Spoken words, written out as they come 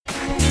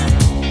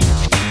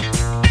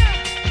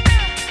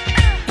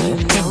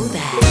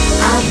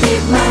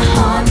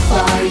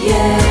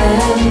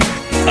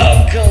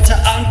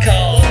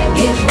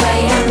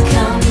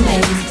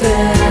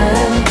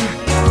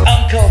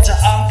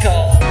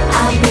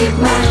take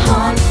my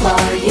heart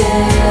for you.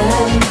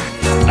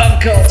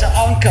 Uncle to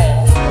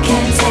uncle.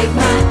 Can't take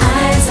my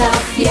eyes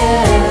off you.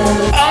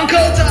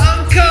 Uncle to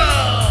uncle.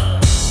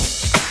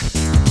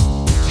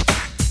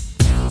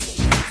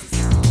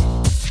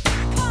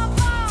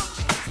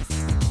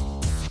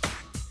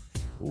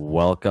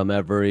 Welcome,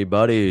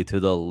 everybody,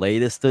 to the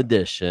latest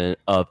edition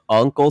of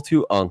Uncle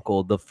to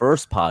Uncle, the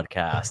first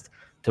podcast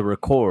to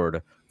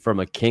record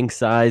from a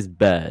king-size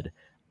bed.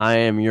 I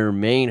am your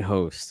main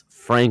host,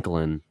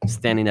 Franklin,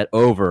 standing at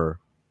over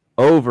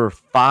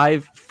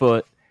 5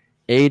 foot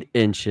 8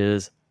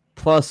 inches,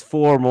 plus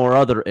 4 more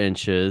other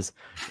inches.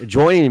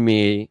 Joining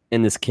me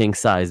in this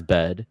king-size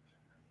bed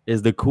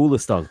is the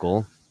coolest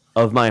uncle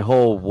of my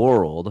whole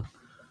world,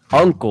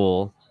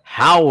 Uncle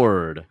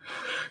Howard.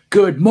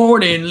 Good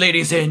morning,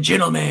 ladies and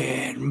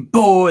gentlemen,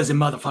 boys and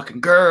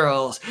motherfucking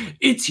girls.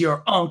 It's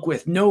your unk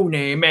with no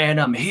name, and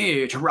I'm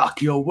here to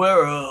rock your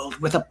world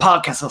with a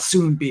podcast that'll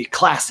soon be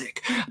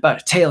classic.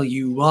 About a tale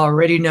you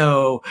already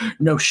know.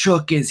 No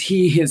shook is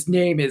he, his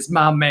name is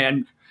my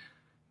man,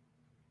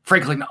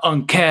 Franklin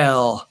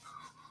Unkel.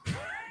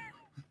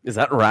 Is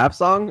that a rap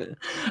song?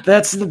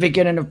 That's the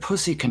beginning of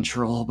Pussy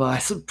Control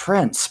by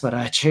Prince, but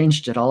I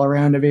changed it all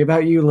around to be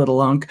about you,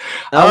 little unk.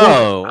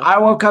 I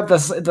woke up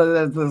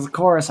the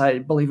chorus. I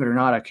believe it or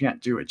not, I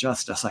can't do it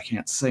justice. I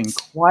can't sing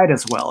quite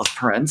as well as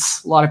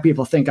Prince. A lot of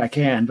people think I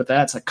can, but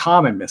that's a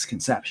common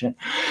misconception.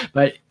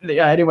 But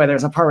anyway,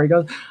 there's a part where he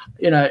goes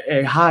in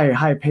a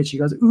high pitch. He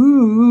goes,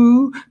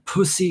 "Ooh,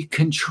 Pussy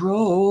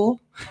Control."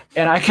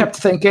 And I kept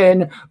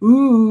thinking,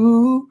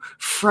 ooh,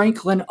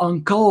 Franklin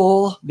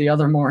Uncle the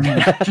other morning.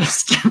 I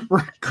just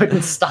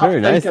couldn't stop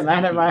thinking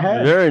that in my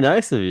head. Very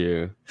nice of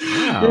you.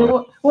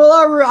 Wow. Well,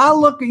 I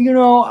look,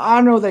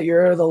 I know that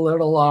you're the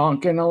little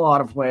unk in a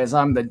lot of ways.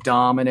 I'm the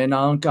dominant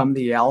unk. I'm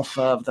the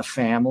alpha of the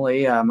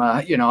family. I'm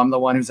the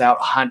one who's out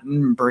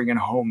hunting, bringing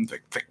home the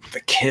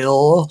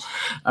kill.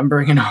 I'm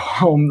bringing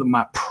home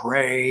my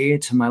prey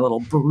to my little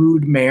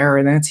brood mare,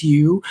 and that's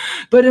you.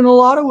 But in a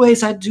lot of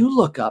ways, I do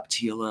look up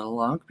to you, little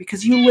unk,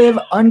 because you live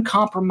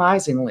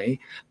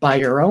uncompromisingly by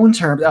your own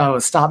terms. Oh,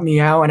 stop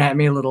meowing at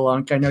me, little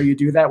unk. I know you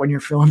do that when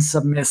you're feeling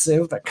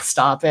submissive, but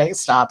stop it.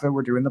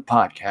 We're doing the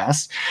podcast.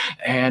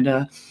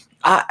 And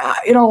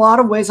I, in a lot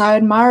of ways, I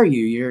admire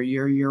you.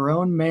 You're your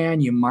own man.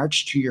 You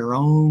march to your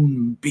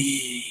own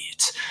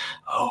beat.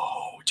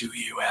 Oh, do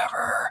you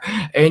ever?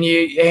 And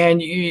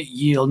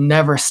you'll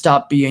never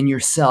stop being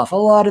yourself. A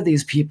lot of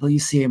these people, you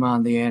see them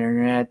on the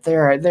internet,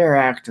 they're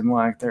acting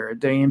like they're a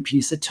damn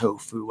piece of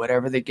tofu.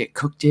 Whatever they get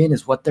cooked in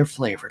is what they're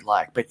flavored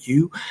like. But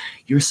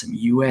you're some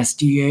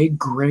USDA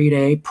grade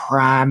A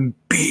prime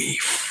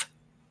beef.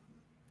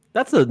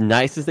 That's the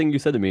nicest thing you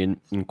said to me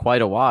in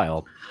quite a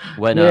while.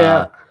 When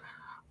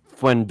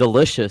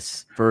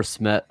Delicious first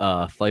met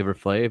Flavor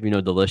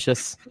Flav,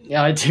 Delicious?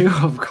 Yeah, I do,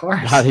 of course.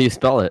 How do you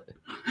spell it?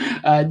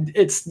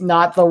 It's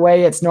not the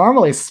way it's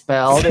normally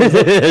spelled.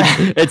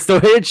 It's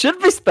the way it should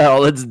be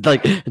spelled. It's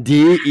like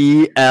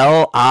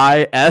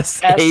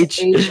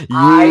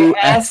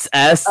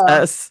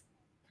DELISHUSSS.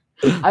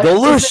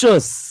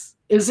 Delicious.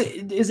 Is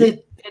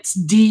it? It's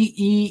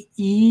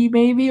DEE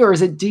maybe, or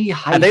is it D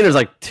hyphen? I think there's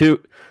like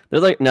two.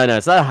 There's like no,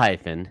 it's not a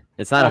hyphen.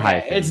 It's not a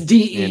hyphen. It's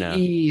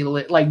DEE,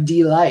 like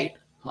delight,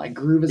 like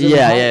groove is.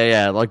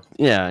 Yeah. Like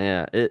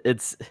yeah.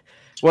 It's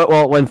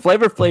well, when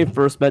Flavor Flav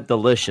first met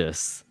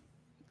Delicious,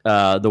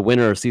 the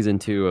winner of season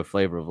 2 of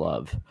Flavor of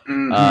Love,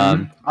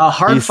 a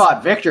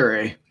hard-fought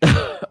victory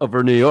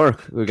over New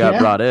York, who got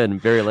brought in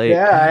very late.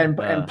 Yeah,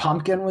 and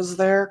Pumpkin was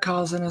there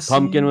causing a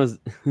Pumpkin was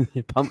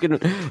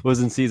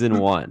in season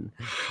 1.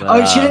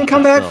 She didn't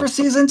come back for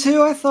season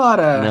 2. I thought.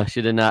 No,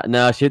 she did not.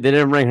 No, they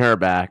didn't bring her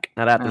back.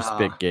 Not after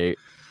Spitgate.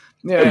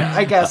 Yeah,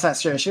 I guess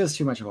that's true. She was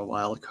too much of a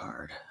wild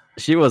card.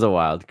 She was a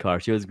wild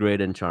card. She was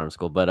great in Charm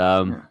School, but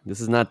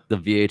this is not the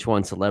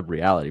VH1 celeb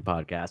reality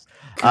podcast.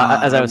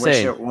 As I was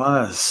saying, it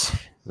was.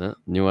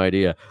 New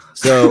idea.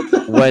 So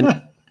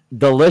when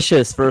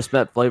Delicious first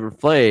met Flavor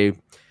Flav,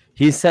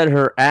 he said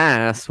her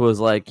ass was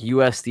like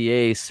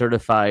USDA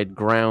certified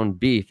ground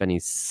beef, and he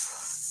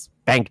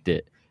spanked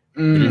it.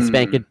 He didn't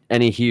spank it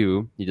any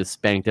hue. He just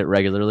spanked it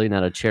regularly,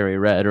 not a cherry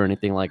red or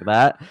anything like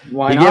that.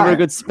 Why he not? gave her a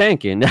good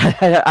spanking.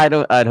 I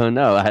don't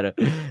know.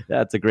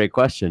 That's a great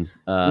question.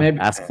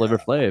 Ask Flavor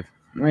Flav.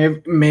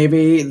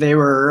 Maybe they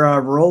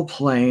were role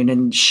playing,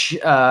 and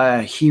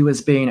he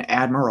was being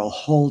Admiral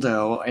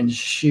Holdo, and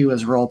she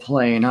was role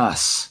playing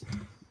us.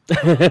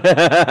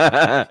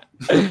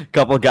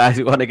 Couple guys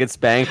who want to get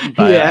spanked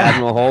by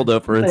Admiral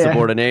Holdo for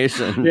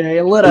insubordination.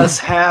 Yeah, let us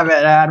have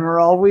it,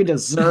 Admiral. We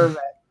deserve it.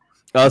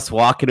 Us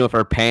walking with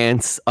our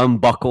pants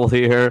unbuckled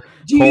here,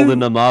 holding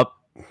them up.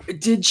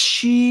 Did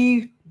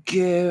she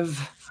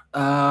give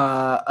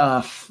Poe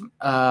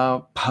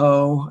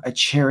a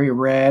cherry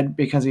red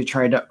because he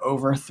tried to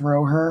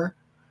overthrow her?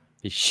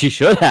 She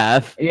should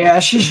have. Yeah,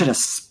 she should have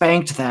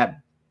spanked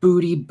that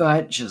booty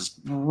butt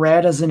just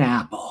red as an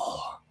apple.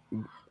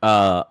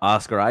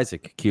 Oscar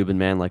Isaac, Cuban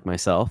man like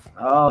myself.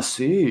 Oh,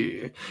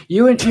 see,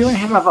 you and him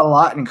have a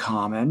lot in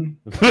common.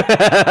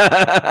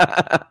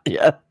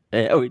 Yeah.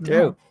 Yeah, we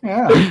do.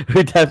 Yeah.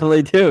 We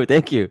definitely do.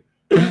 Thank you.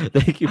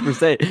 Thank you for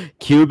saying.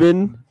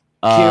 Cuban.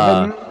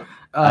 Cuban.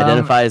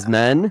 Identifies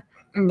men.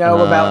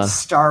 Know about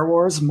Star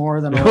Wars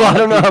more than a lot Well, I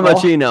don't know of how much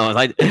people. he knows.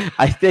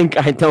 I think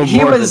I know He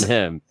more was- than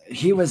him.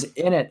 He was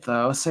in it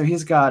though, so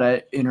he's got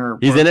it inner.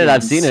 He's in it.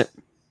 I've workings. seen it.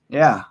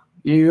 Yeah,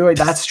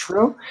 that's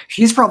true.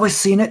 He's probably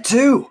seen it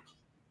too.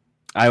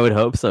 I would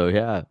hope so.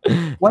 Yeah.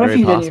 What if Very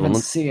he possible. didn't even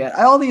see it?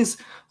 All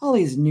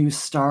these new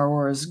Star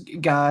Wars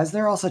guys,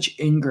 they're all such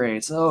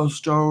ingrates. Oh,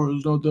 Star Wars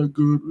is not that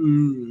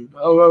good.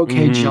 Oh,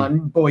 okay, Mhm.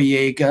 John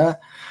Boyega.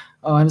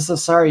 Oh, I'm so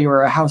sorry you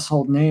were a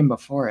household name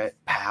before it,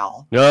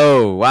 pal.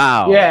 Oh,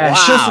 wow. Yeah,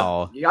 it's just-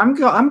 Wow.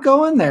 I'm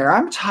going there.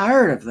 I'm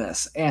tired of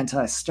this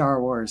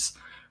anti-Star Wars.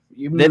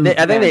 I think they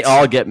movement.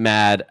 all get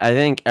mad. I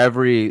think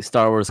every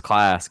Star Wars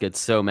class gets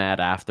so mad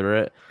after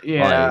it.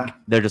 Yeah. Like,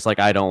 they're just like,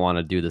 I don't want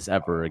to do this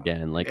ever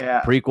again. Like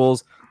Yeah.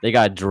 prequels, they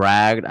got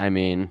dragged. I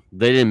mean,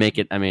 they didn't make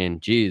it. I mean,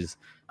 geez,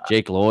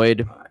 Jake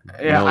Lloyd,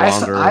 Yeah, no I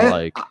longer saw,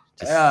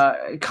 just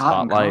cotton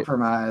spotlight.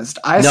 compromised.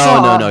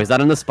 no. He's not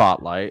in the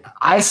spotlight.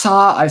 I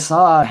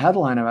saw a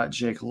headline about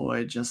Jake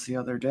Lloyd just the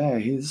other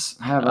day. He's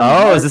having.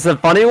 Oh, is this a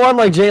funny one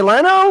like Jay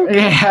Leno?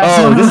 Yeah.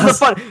 Oh, this is a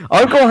fun.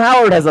 Uncle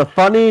Howard has a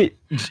funny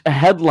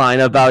headline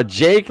about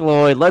Jake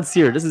Lloyd. Let's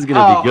hear it. This is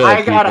gonna be good.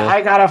 I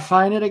gotta people.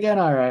 find it again.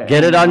 All right.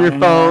 Get it on your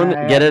phone.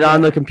 Yeah, Get it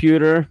on the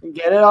computer.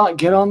 Get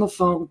on the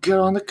phone, get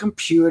on the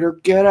computer,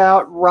 get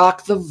out,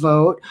 rock the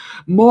vote.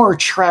 More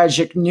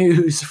tragic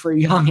news for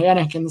young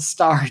Anakin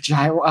Star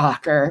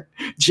Skywalker,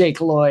 Jake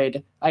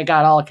Lloyd. I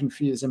got all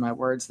confused in my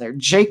words there.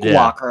 Jake Yeah.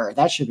 Walker,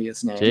 that should be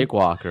his name. Jake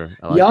Walker.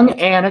 I like Young that.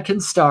 Anakin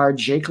star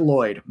Jake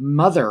Lloyd,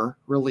 mother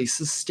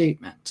releases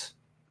statement.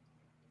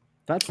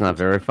 That's not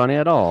very funny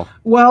at all.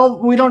 Well,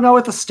 we don't know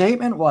what the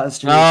statement was.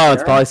 To be Oh,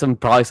 it's fair.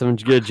 probably some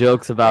good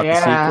jokes about the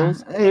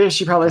sequels. Yeah,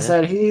 she probably Yeah.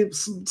 said he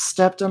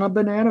stepped on a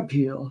banana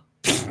peel.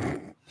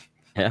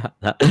 Yeah.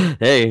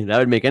 Hey, that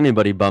would make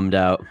anybody bummed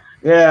out.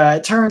 Yeah,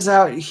 it turns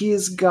out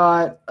he's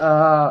got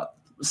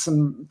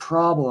some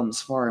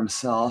problems for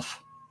himself.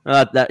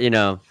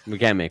 We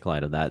can't make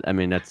light of that. I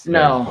mean, that's very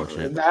No,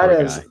 unfortunate. that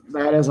Poor is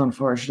guy. that is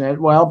unfortunate.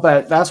 Well,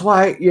 but that's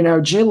why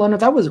Jay Leno.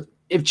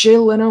 If Jay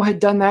Leno had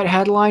done that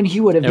headline,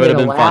 he would have It would made have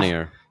a been laugh.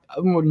 funnier.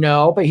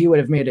 No, but he would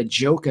have made a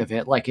joke of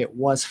it like it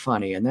was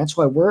funny, and that's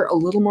why we're a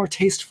little more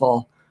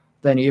tasteful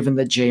than even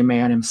the J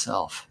Man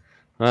himself.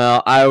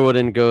 Well, I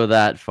wouldn't go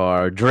that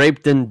far.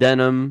 Draped in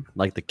denim,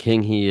 like the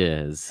king he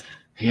is,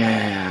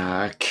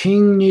 Yeah,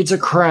 king needs a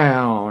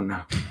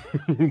crown.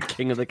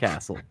 king of the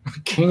castle.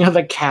 King of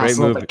the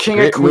castle, the movie. king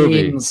Great of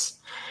movie. queens.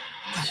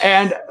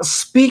 And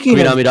speaking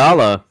Queen of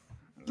Amidala.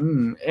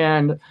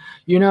 and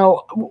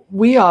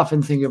we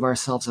often think of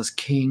ourselves as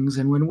kings,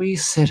 and when we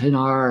sit in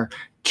our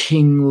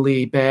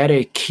kingly bed,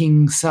 a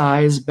king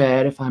size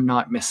bed, if I'm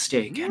not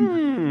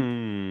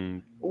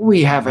mistaken,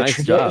 we have a Nice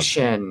job.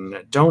 tradition,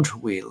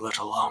 don't we,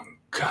 little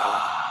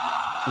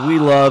Unca? We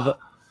love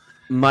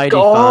mighty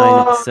Go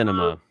fine on.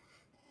 cinema.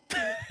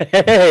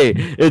 Hey,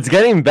 it's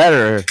getting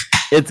better.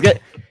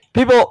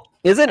 People.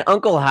 Isn't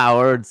Uncle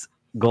Howard's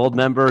gold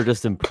member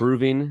just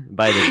improving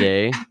by the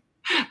day?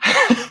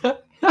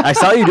 I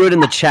saw you do it in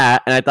the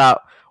chat, and I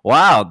thought,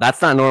 wow,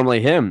 that's not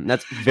normally him.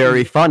 That's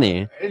very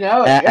funny.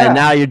 And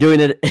now you're doing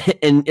it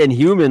in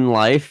human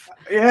life.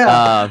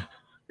 Yeah.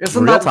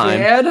 Isn't real that time.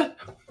 bad?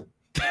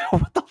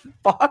 What the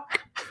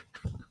fuck?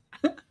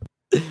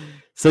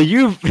 So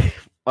you've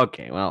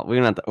okay. Well,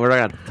 we're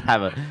gonna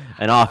have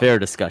an off-air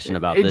discussion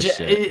about this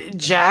shit.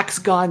 Jack's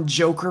gone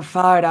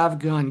Joker-fied. I've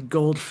gone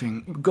gold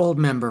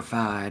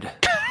member-fied.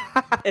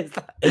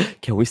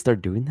 Can we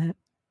start doing that?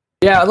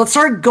 Yeah, let's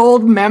start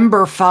gold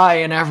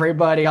member-fying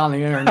everybody on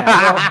the internet.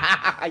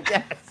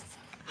 Yes.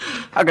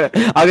 I'm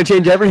gonna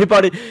change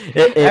everybody.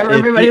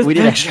 Everybody's we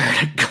need picture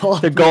to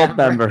the gold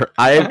member.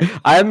 I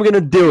am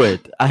gonna do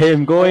it. I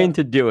am going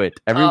to do it.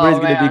 Everybody's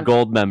gonna man. be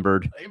gold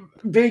membered.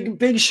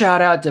 Big shout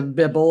out to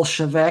Bibble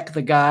Shavek,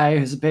 the guy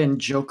who's been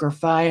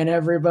Joker-fying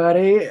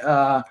everybody.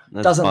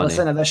 Doesn't funny.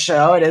 listen to the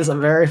show. It is a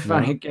very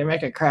funny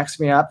gimmick. It cracks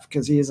me up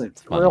because he's a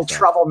funny real stuff.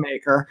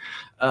 troublemaker.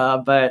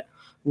 But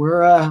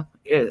we're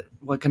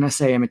what can I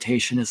say?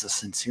 Imitation is the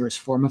sincerest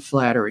form of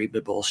flattery,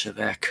 Bibble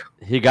Shavek.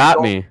 He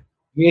got me.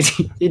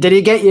 Did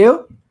he get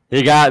you?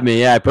 He got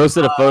me. Yeah, I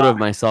posted a photo of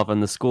myself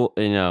in the school.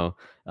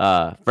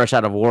 Fresh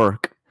out of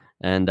work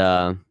and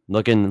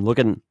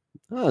looking.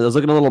 I was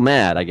looking a little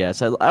mad, I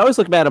guess. I always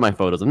look mad at my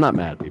photos. I'm not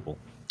mad, people.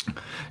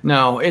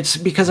 No, it's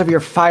because of your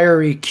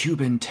fiery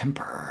Cuban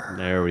temper.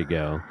 There we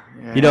go.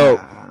 Yeah.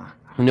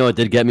 You know what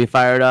did get me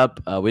fired up?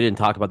 We didn't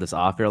talk about this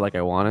off air like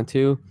I wanted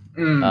to.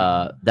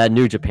 That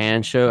New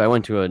Japan show. I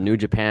went to a New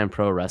Japan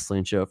Pro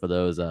Wrestling show for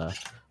those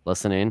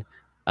listening.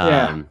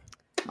 Yeah.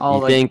 All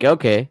You the think,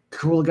 okay,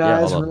 cool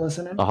guys all who the- are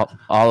listening.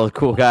 all the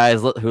cool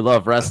guys who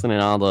love wrestling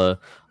and all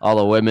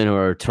the women who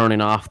are turning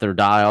off their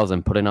dials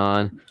and putting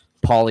on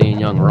Paulie and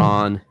Young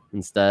Ron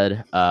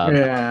instead.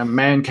 Yeah,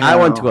 man. I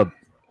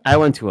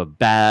went to a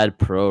bad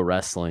pro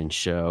wrestling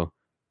show.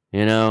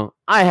 I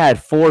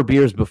had 4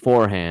 beers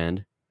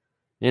beforehand.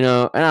 And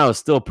I was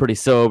still pretty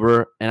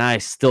sober, and I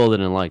still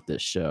didn't like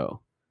this show.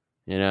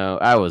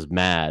 I was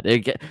mad.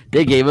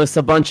 They gave us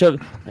a bunch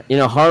of,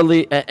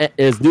 hardly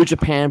is New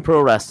Japan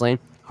Pro Wrestling,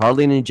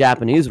 hardly any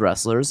Japanese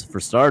wrestlers for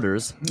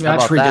starters. How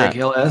That's about that?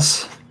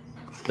 ridiculous.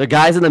 The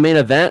guys in the main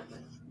event,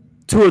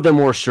 2 of them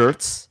wore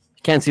shirts.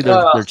 Can't see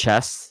their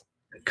chests.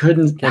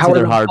 Couldn't. Can't How see are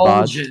their the hard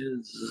bods.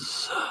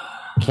 bulges?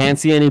 Can't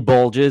see any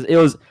bulges. It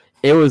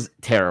was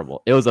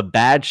terrible. It was a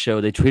bad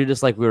show. They treated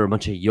us like we were a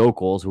bunch of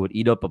yokels who would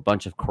eat up a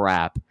bunch of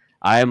crap.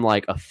 I am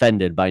like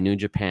offended by New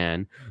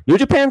Japan. New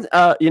Japan,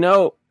 I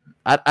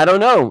don't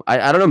know.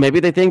 I don't know. Maybe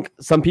they think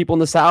some people in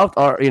the South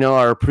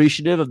are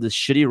appreciative of this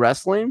shitty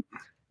wrestling.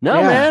 No,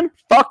 Yeah. man.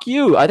 Fuck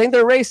you. I think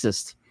they're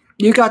racist.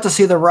 You got to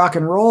see the rock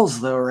and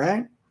rolls though,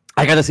 right?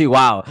 I got to see,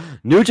 wow.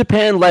 New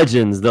Japan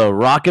legends, the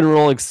Rock and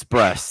Roll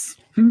Express.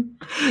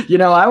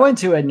 I went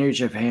to a New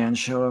Japan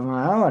show of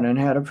my own and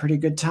had a pretty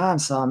good time.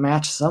 Saw a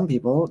match some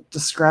people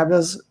described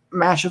as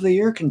match of the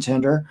year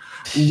contender,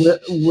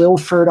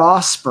 Wilford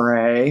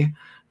Ospreay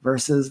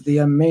versus the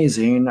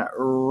amazing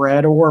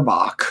Red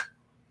Orbach.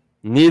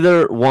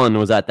 Neither one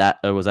was at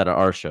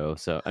our show.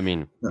 So, I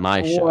mean,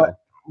 my show.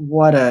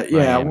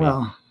 Miami.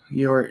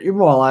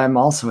 I'm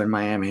also in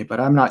Miami, but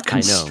I'm not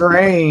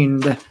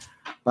constrained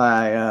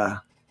by,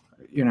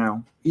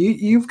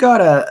 you've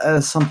got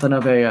a something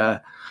of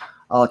a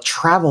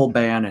travel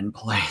ban in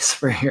place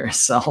for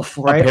yourself,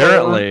 right?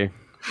 Apparently.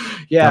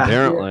 Yeah.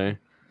 Apparently.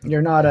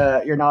 You're not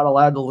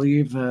allowed to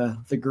leave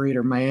the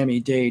greater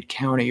Miami-Dade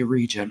County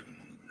region.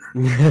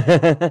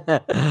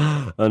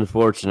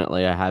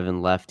 Unfortunately, I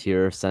haven't left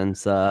here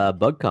since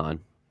BugCon.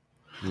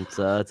 It's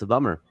a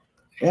bummer.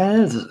 Yeah, it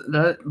is.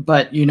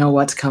 But you know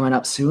what's coming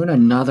up soon?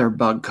 Another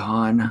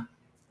BugCon.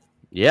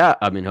 Yeah,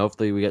 I mean,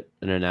 hopefully we get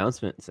an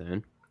announcement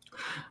soon.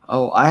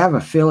 Oh, I have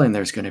a feeling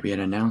there's going to be an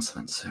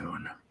announcement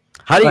soon.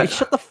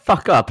 Shut the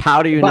fuck up?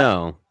 How do you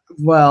know?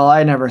 Well,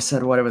 I never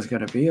said what it was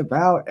going to be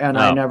about, and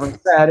I never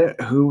said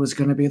who was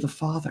going to be the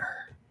father.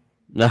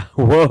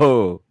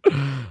 Whoa.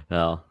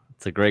 Well,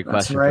 it's a great That's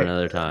question right. for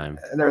another time.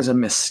 There's a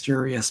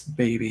mysterious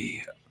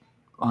baby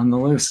on the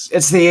loose.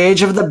 It's the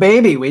age of the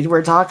baby. We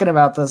were talking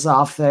about this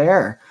off the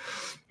air.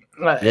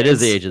 It is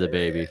the age of the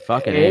baby.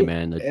 Fucking A,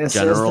 man.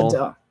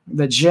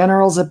 The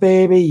general's a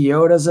baby.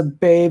 Yoda's a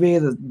baby.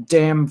 The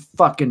damn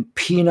fucking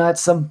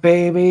Peanuts a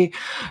baby.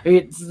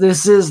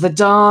 This is the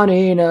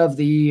dawning of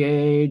the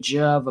age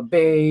of a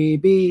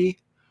baby.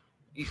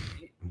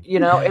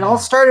 It all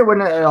started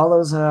when all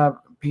those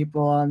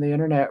people on the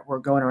internet were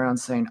going around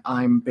saying,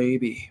 "I'm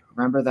baby."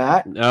 Remember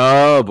that?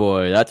 Oh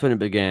boy, that's when it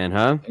began,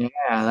 huh? Yeah,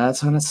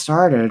 that's when it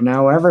started.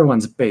 Now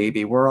everyone's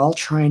baby. We're all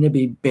trying to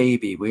be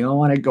baby. We all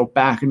want to go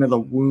back into the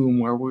womb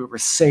where we were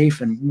safe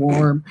and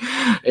warm,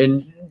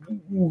 and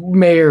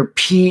Mayor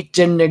Pete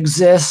didn't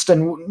exist,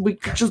 and we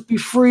could just be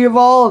free of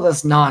all of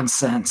this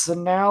nonsense.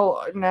 And now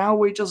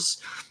we've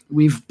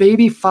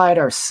babyfied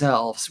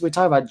ourselves. We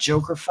talk about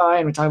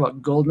Jokerfying, we talk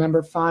about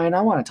Goldmemberfying. I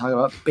want to talk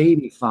about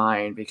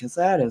babyfying because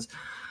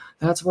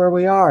that's where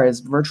we are. As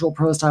Virtual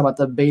Pros talk about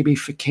the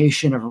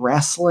babyfication of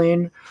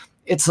wrestling,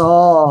 it's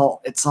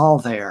all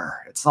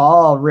there. It's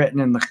all written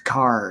in the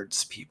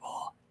cards,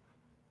 people.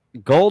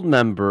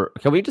 Goldmember.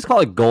 Can we just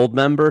call it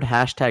Goldmembered?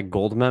 Hashtag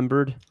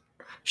Goldmembered.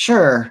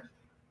 Sure.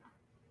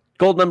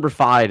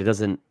 Goldmemberfied. It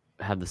doesn't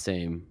have the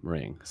same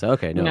ring. So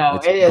okay, no,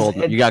 it's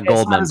Gold. You got Goldmembered.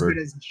 It's not as good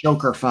as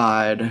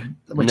Jokerfied,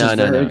 which is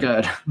very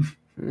good.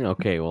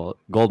 Okay, well,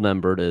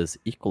 Goldmembered is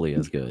equally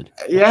as good.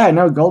 Yeah,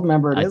 no,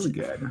 Goldmembered is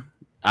good.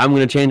 I'm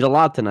going to change a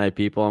lot tonight,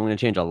 people. I'm going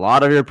to change a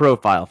lot of your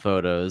profile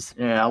photos.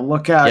 Yeah,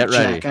 look out,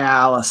 Jack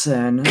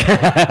Allison.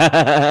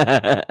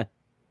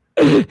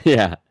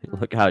 Yeah,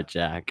 look out,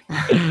 Jack.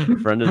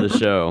 Friend of the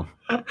show.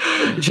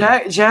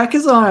 Jack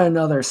is on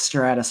another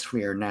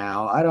stratosphere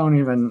now. I don't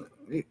even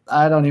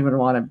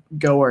want to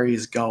go where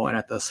he's going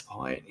at this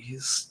point.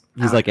 He's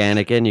like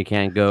Anakin. You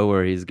can't go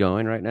where he's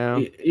going right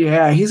now.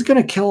 Yeah, he's going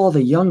to kill all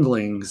the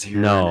younglings here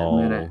in a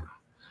minute.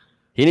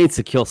 He needs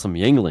to kill some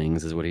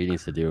younglings is what he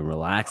needs to do and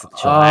relax.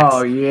 Chillax.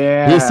 Oh,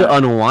 yeah. He needs to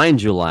unwind,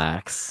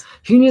 chillax.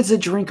 He needs to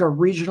drink a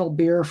regional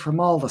beer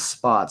from all the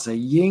spots. A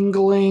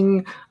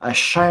Yingling, a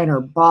Shiner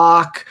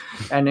Bock,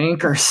 an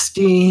Anchor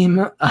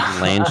Steam.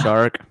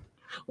 Landshark.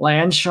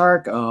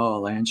 Landshark.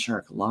 Oh,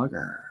 Landshark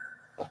Lager.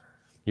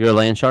 You're a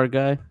Landshark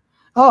guy?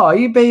 Oh,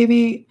 you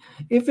baby.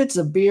 If it's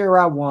a beer,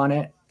 I want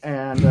it.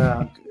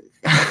 And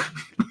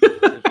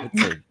if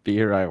it's a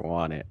beer, I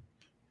want it.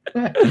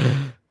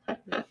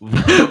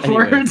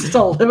 Words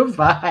to live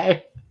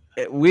by.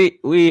 We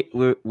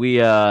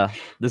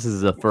this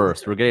is the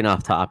first. We're getting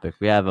off topic.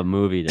 We have a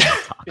movie to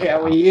talk about. Yeah,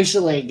 we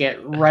usually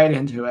get right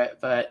into it,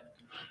 but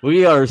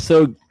we are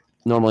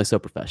normally so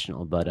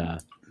professional. But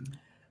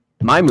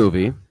my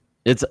movie,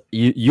 it's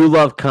you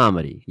love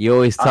comedy. You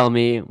always tell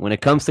me when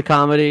it comes to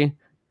comedy,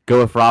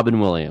 go with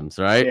Robin Williams,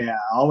 right? Yeah,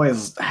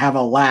 always have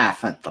a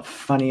laugh at the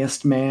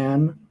funniest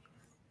man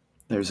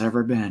there's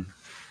ever been.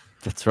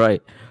 That's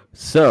right.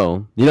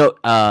 So, he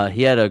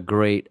had a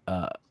great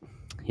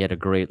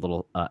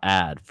little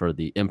ad for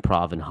the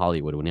Improv in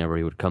Hollywood whenever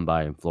he would come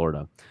by in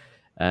Florida.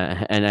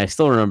 And I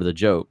still remember the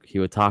joke. He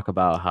would talk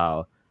about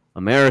how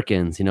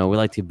Americans, we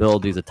like to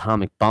build these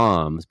atomic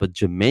bombs, but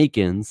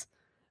Jamaicans,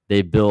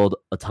 they build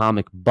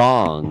atomic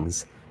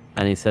bongs.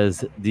 And he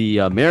says the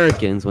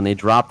Americans, when they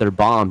drop their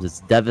bombs,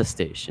 it's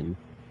devastation.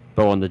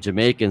 But when the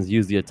Jamaicans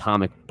use the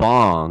atomic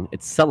bong,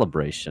 it's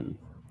celebration.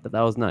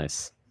 That was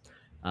nice.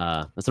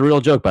 That's a real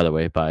joke, by the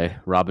way, by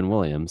Robin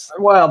Williams.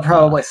 Well,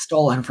 probably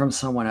stolen from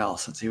someone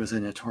else since he was a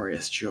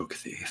notorious joke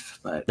thief.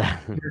 But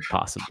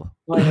Possible.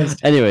 well,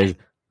 Anyways,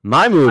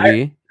 my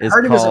movie I is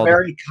heard he was a called.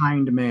 very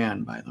kind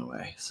man, by the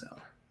way. So,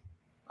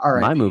 all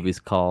right. My movie's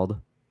called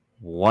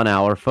 1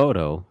 Hour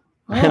Photo.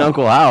 And Oh.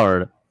 Uncle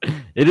Howard.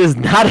 It is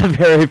not a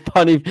very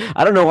funny.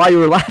 I don't know why you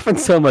were laughing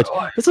so much.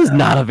 This was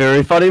not a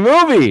very funny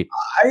movie.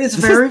 It's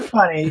This very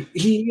funny.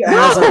 He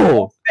has a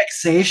No.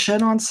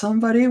 fixation on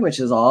somebody, which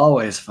is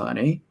always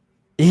funny.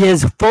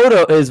 His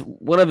photo is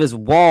one of his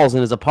walls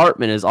in his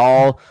apartment is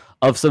all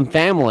of some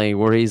family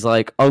where he's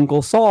like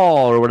Uncle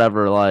Saul or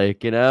whatever.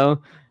 Like,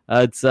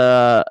 it's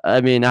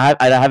I mean, I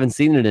haven't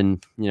seen it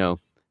in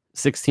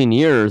 16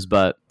 years,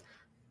 but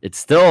it's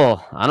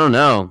still, I don't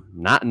know.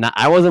 Not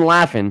I wasn't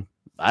laughing.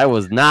 I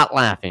was not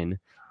laughing.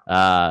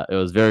 It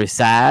was very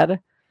sad.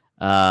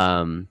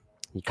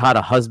 He caught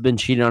a husband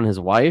cheating on his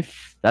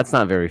wife. That's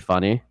not very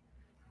funny.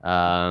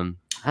 I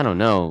don't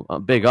know.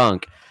 Big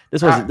Unk.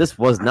 This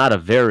was not a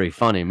very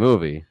funny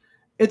movie.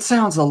 It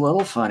sounds a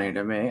little funny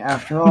to me.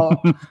 After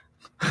all,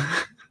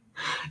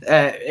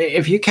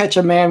 if you catch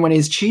a man when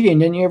he's cheating,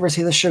 didn't you ever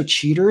see the show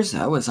Cheaters?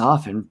 That was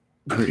often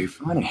pretty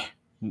funny.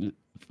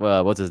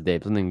 What's his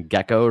name? Something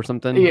Gecko or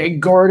something? Yeah,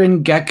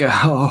 Gordon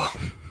Gecko.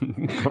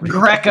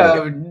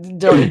 Greco.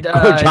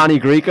 Johnny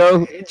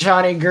Greco?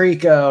 Johnny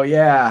Greco,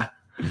 yeah.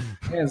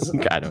 Yes.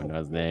 I don't know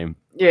his name.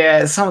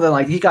 Yeah, something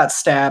like he got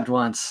stabbed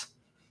once.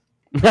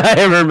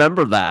 I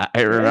remember that.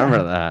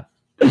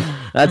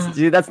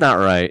 That's not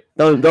right.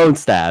 Don't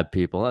stab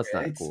people. That's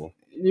not cool.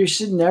 You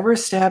should never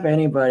stab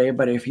anybody,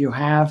 but if you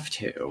have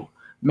to,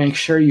 make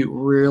sure you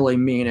really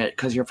mean it,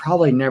 because you're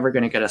probably never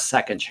going to get a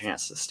second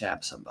chance to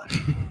stab somebody.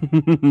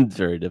 It's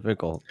very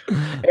difficult.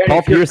 And Paul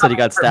if you're Pierce said he coming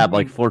got from stabbed me-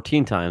 like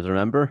 14 times,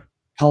 remember?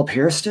 Paul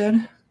Pierce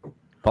did?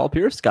 Paul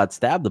Pierce got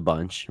stabbed a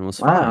bunch and was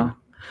Wow. fine.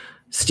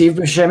 Steve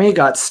Buscemi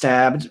got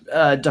stabbed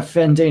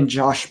defending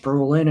Josh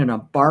Brolin in a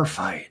bar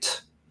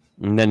fight.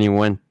 And then he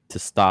went to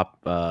stop.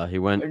 He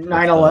went with,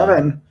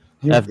 9/11.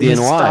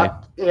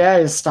 FDNY.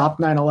 He stopped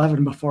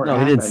 9/11 before it No, he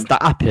happened. didn't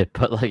stop it,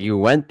 but like you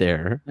went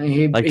there.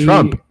 Like He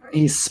Trump.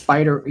 He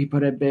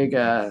put a big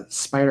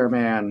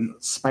Spider-Man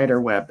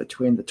spider web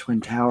between the Twin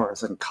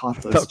Towers and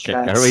caught those Okay,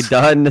 jets. are we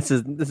done? This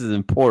is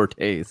in poor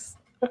taste.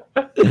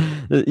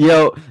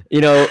 You're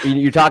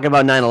talking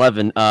about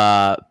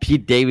 9/11.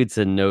 Pete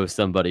Davidson knows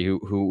somebody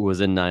who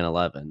was in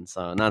 9/11,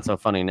 so not so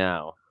funny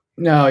now.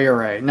 No, you're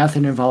right.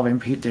 Nothing involving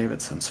Pete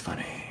Davidson's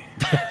funny.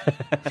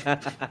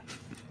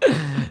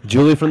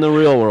 Julie from the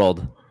real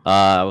world.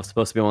 Was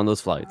supposed to be on one of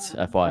those flights.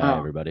 FYI, Oh.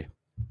 everybody.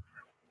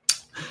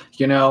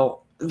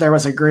 There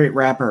was a great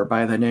rapper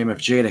by the name of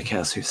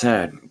Jadakiss who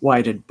said,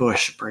 "Why did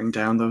Bush bring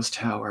down those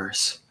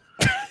towers?"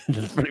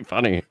 That's pretty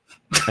funny.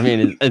 I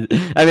mean,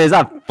 it's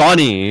not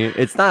funny.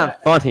 It's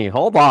not funny.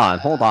 Hold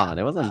on.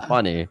 It wasn't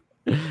funny.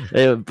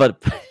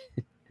 But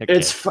okay,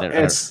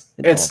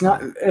 It's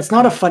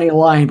not a funny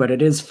line, but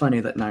it is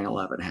funny that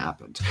 9/11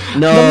 happened.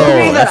 No, The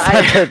movie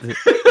that's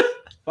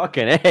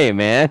fucking hey,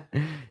 man.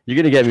 You're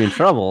gonna get me in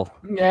trouble.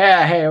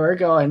 Yeah, hey, we're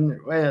going.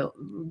 Well,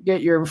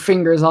 get your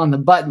fingers on the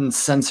button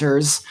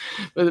sensors.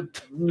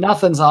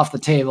 Nothing's off the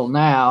table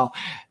now.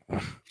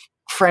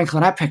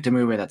 Franklin, I picked a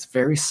movie that's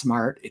very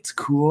smart. It's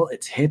cool.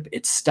 It's hip.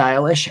 It's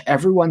stylish.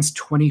 Everyone's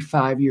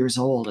 25 years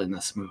old in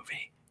this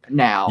movie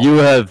now.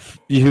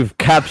 You've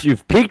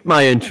piqued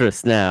my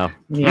interest now.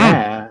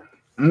 Yeah.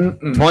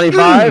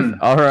 25.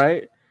 All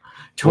right.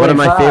 One of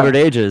my 25. favorite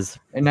ages.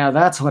 And now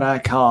that's what I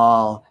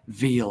call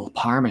veal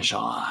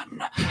parmesan.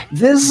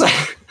 This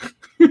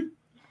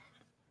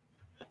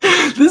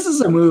this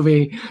is a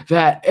movie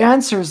that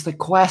answers the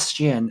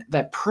question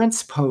that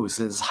Prince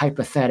poses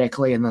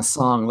hypothetically in the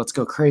song Let's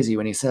Go Crazy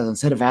when he says,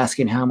 instead of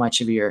asking how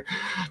much of your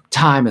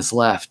time is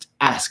left,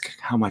 ask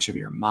how much of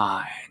your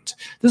mind.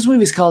 This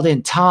movie's called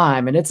In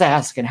Time, and it's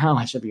asking how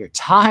much of your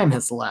time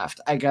is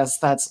left. I guess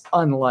that's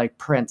unlike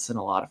Prince in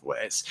a lot of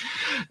ways.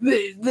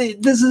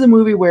 This is a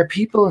movie where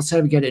people,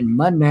 instead of getting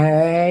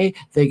money,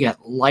 they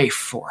get life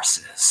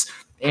forces.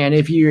 And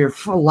if your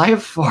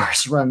life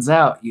force runs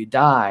out, you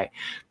die.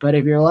 But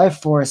if your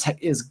life force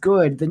is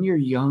good, then you're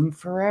young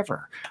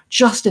forever.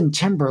 Justin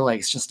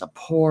Timberlake's just a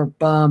poor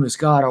bum who's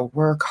got to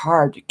work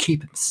hard to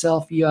keep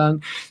himself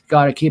young.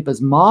 Got to keep his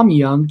mom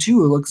young,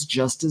 too, who looks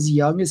just as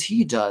young as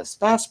he does.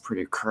 That's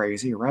pretty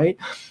crazy, right?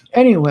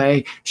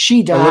 Anyway,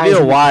 she dies.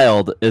 Olivia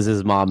Wilde is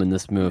his mom in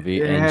this movie,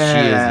 and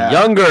she Yeah. is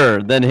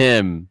younger than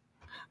him.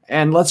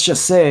 And let's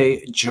just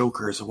say,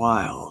 Joker's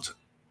wild.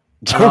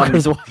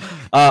 Joker's Olivia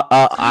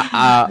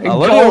Gold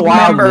Wilde in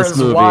member's this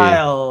movie.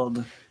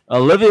 wild.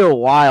 Olivia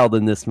Wilde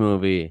in this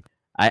movie.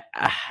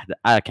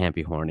 I can't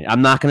be horny.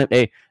 I'm not gonna.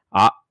 Hey,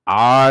 I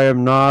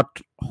am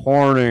not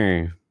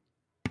horny.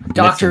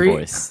 Dr. Nixon E-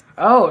 voice.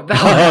 Oh,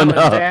 that was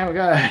damn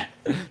good.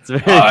 It's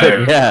very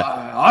good. Yeah.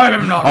 I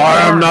am not.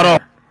 I am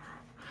not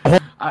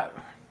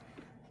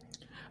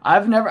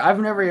I've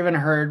never even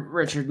heard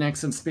Richard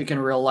Nixon speak in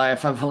real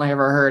life. I've only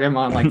ever heard him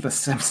on like The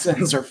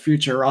Simpsons or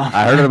Futurama.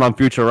 I heard him on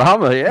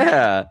Futurama.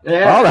 Yeah.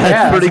 Yeah, Oh, that's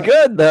yeah. pretty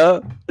good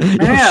though.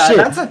 Yeah, Shit.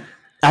 that's a.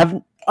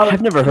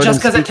 I've never heard Just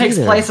him because it speak takes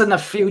either. place in the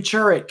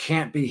future, it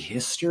can't be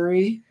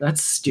history.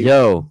 That's stupid.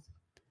 Yo,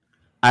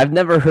 I've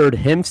never heard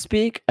him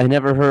speak. I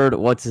never heard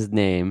what's his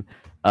name.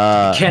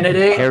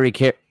 Kennedy? Harry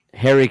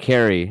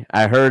Carey.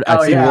 I've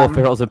Oh, seen yeah. Will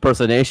Ferrell's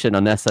impersonation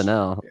on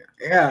SNL.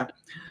 Yeah.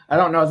 I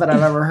don't know that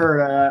I've ever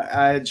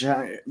heard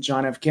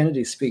John F.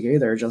 Kennedy speak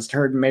either. Just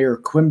heard Mayor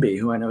Quimby,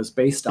 who I know is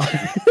based on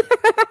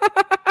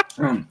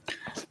him.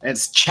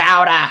 It's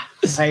chowder.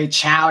 Say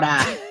chowder.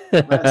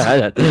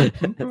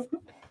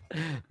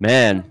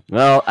 Man,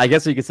 well, I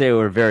guess we could say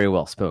we're very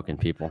well spoken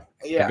people.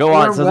 Yeah, Go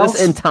on. we're So well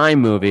this In Time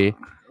movie.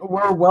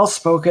 We're well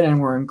spoken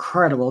and we're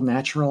incredible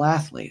natural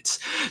athletes.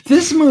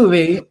 This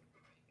movie,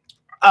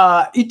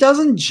 it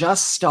doesn't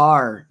just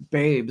star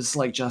babes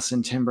like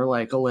Justin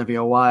Timberlake,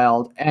 Olivia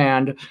Wilde,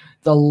 and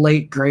the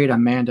late great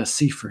Amanda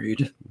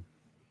Seyfried.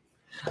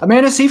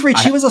 Amanda Seyfried,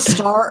 she was a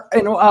star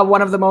in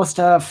one of the most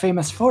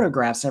famous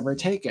photographs ever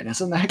taken.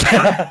 Isn't that good?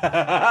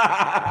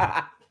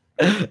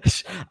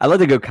 I'd love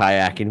to go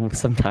kayaking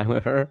sometime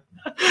with her.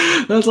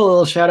 That's a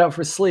little shout out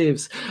for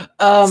Sleeves.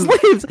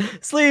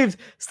 Sleeves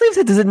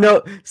didn't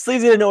know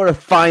where to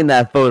find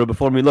that photo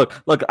before me.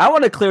 Look, I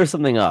want to clear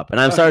something up, and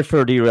I'm sorry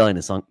for derailing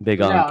this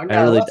big on.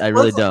 I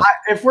really don't.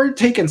 If we're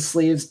taking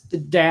Sleeves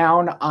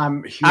down,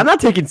 I'm not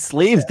taking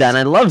Sleeves down.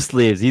 I love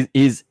Sleeves.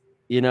 He's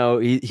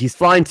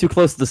flying too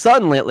close to the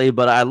sun lately,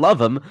 but I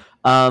love him.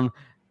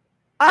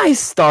 I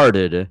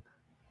started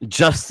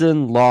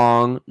Justin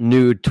Long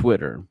nude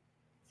Twitter.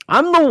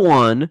 I'm the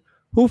one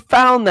who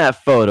found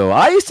that photo.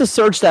 I used to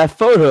search that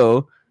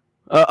photo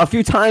a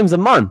few times a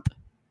month.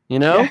 You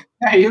know?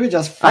 Yeah, you would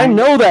just I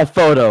know that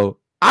photo.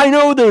 I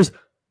know there's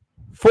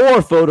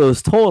 4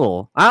 photos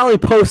total. I only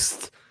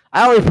post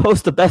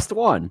the best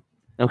one.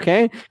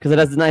 Okay? Because it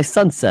has a nice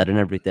sunset and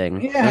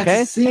everything. Yeah,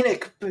 okay? it's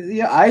scenic. But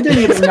yeah, I didn't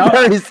even know.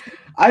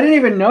 I didn't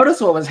even notice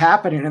what was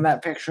happening in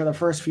that picture the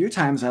first few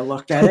times I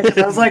looked at it.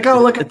 'Cause I was like,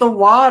 "Oh, look at the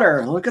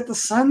water! Look at the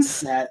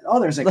sunset! Oh,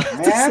 there's a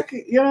kayak!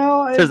 You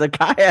know, There's a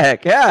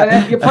kayak, yeah." And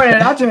then you pointed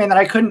it out to me, and then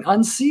I couldn't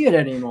unsee it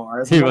anymore.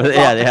 It's like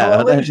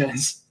Yeah.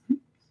 illusions.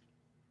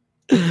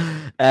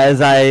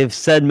 As I've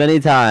said many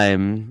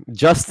times,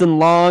 Justin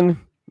Long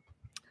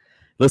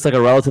looks like a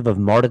relative of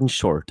Martin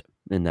Short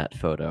in that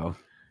photo.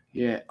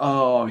 Yeah.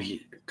 Oh,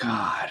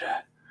 God.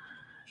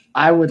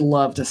 I would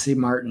love to see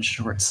Martin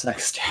Short's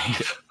sex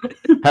tape.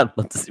 I'd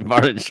love to see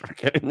Martin Short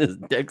getting his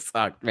dick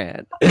sucked,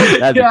 man.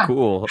 That'd be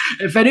cool.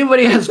 If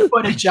anybody has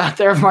footage out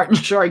there of Martin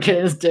Short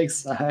getting his dick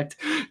sucked,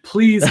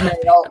 please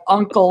mail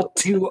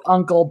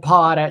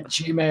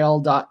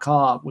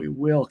uncle2unclepod@gmail.com. We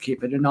will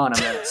keep it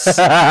anonymous.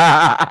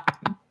 I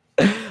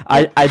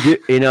do,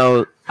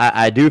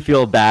 I do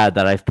feel bad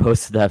that I've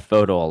posted that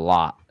photo a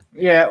lot.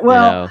 Yeah,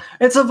 well,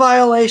 it's a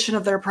violation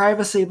of their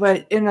privacy,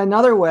 but in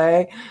another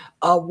way,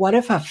 what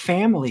if a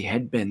family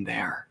had been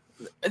there?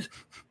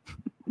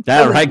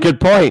 Yeah, right.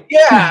 Good point.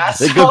 Yeah,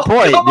 good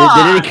point.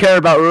 They didn't care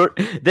about.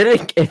 They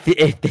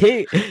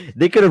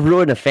could have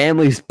ruined a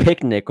family's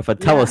picnic with a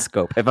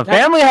telescope. If a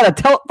family had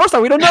first of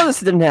all, we don't know this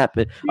didn't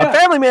happen. Yeah. A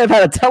family may have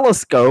had a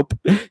telescope.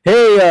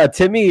 Hey,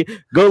 Timmy,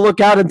 go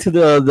look out into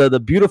the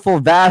beautiful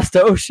vast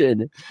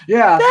ocean.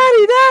 Yeah, Daddy,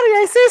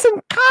 I see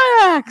some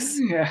kayaks.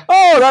 Yeah.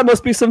 Oh, that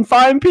must be some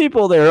fine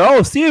people there.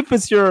 Oh, see if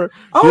it's your.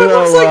 Oh, it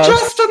looks like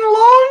Justin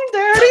Long,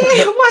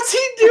 Daddy. What's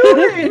he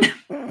doing?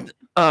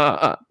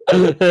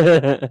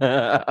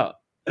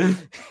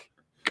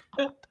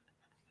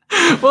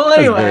 Well,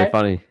 anyway, very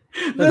funny.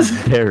 That's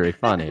very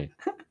funny.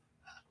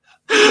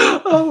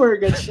 Oh, we're a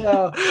good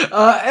show.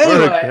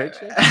 Anyway,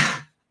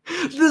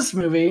 this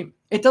movie,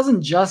 it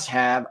doesn't just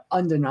have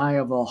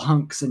undeniable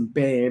hunks and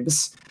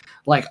babes,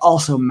 like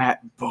also Matt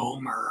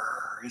Bomer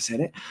is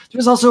in it.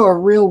 There's also a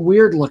real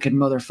weird looking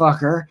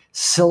motherfucker,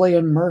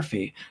 Cillian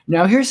Murphy.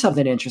 Now, here's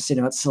something interesting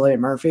about Cillian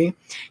Murphy.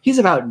 He's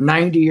about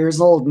 90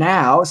 years old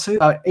now, so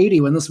about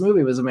 80 when this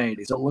movie was made.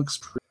 He still looks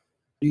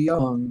pretty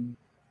young.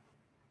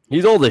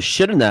 He's old as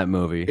shit in that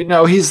movie.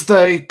 He's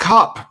the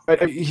cop.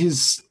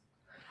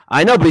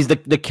 I know, but he's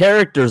the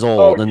character's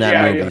old in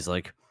that movie. Yeah. He's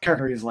like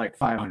character. He's like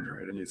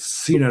 500, and he's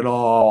seen it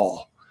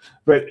all.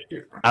 But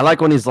I like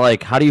when he's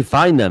like, "How do you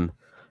find them?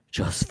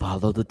 Just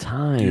follow the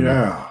time."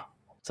 Yeah.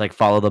 It's like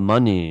follow the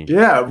money.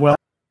 Yeah, well,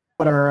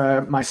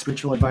 what my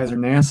spiritual advisor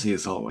Nancy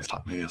has always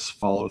taught me is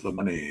follow the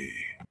money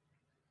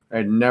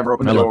and never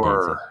open the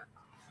door.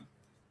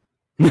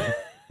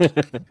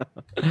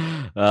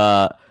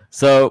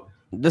 So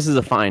this is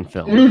a fine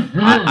film. Mm-hmm.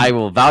 I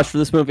will vouch for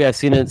this movie. I've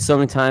seen it so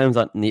many times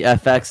on the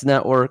FX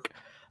network.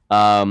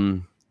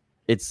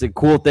 It's a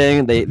cool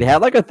thing. They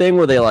have like a thing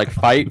where they like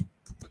fight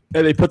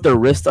and they put their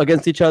wrists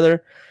against each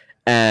other,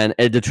 and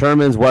it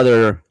determines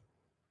whether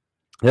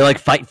they like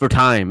fight for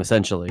time,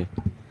 essentially.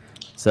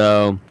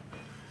 So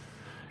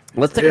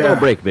Let's take a little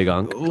break, Big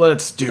Unk.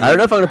 Let's do I don't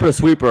know it. if I'm gonna put a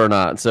sweeper or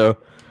not, but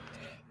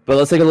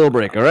let's take a little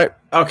break, all right?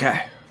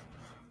 Okay.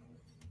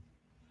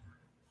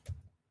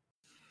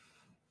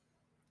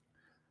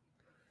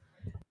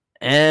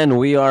 And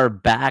we are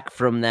back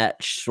from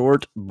that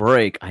short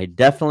break. I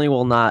definitely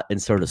will not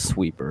insert a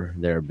sweeper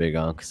there, Big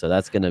Unk. So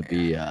that's gonna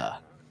be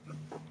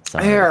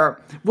sorry. Here,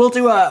 we'll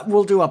do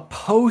a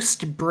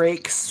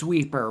post-break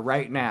sweeper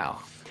right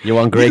now. You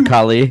want Great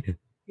Khali?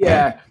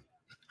 Yeah.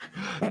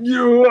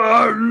 You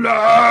are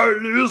now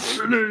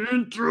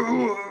listening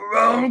to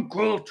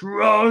Uncle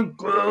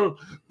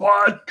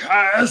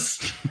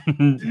podcast.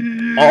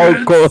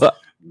 Uncle.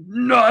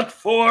 Not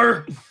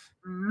for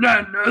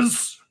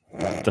nanas.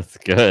 That's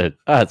good.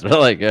 Oh, that's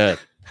really good.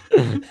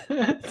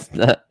 It's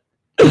not...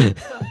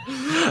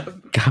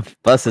 God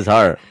bless his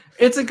heart.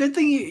 It's a good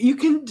thing you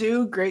can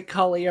do Great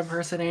Khali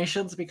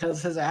impersonations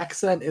because his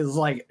accent is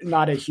like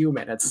not a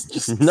human. It's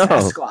just No.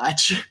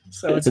 Sasquatch.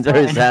 So it's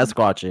very fine.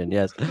 Sasquatchian,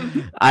 yes.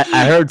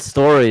 I heard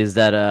stories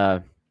that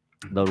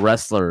the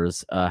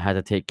wrestlers had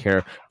to take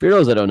care. For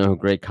those that don't know who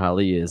Great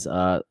Khali is,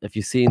 if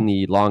you've seen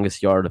The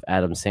Longest Yard of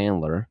Adam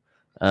Sandler,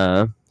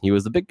 he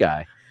was the big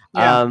guy.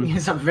 Yeah,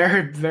 he's a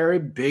very, very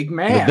big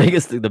man.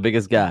 The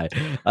biggest guy.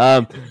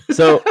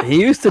 So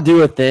he used to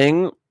do a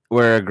thing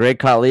where Great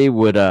Khali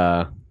would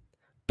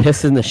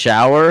piss in the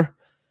shower.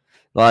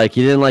 Like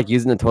he didn't like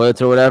using the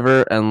toilets or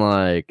whatever, and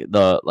like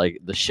the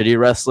shitty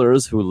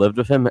wrestlers who lived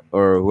with him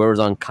or whoever's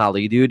on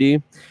Khali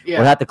duty would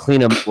have to clean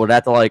him. Would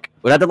have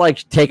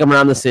to take him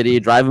around the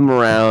city, drive him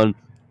around,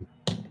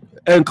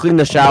 and clean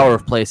the shower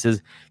of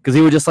places because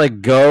he would just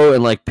like go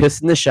and like piss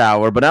in the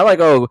shower, but not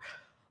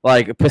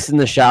like piss in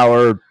the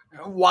shower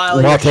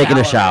while taking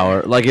a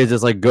shower. Like it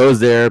just like goes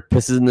there,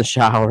 pisses in the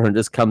shower, and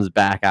just comes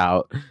back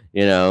out.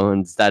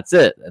 And that's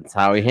it. That's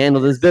how he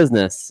handled his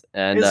business.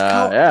 And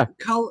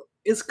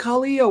Is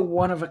Khali a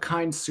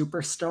one-of-a-kind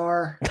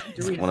superstar?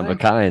 He's one of a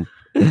kind.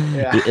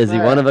 Yeah. Is he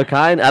one of a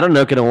kind? I don't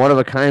know. Can a one of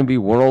a kind be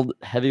world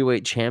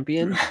heavyweight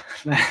champion?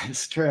 That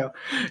is true.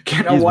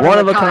 He's one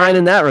of a kind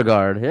in that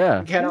regard.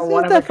 Yeah. Can a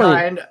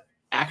one-of-a-kind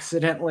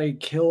accidentally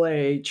kill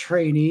a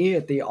trainee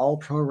at the All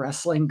Pro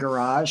Wrestling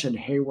Garage in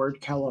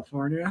Hayward,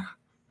 California?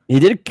 He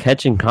did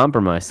catch and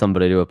compromise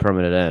somebody to a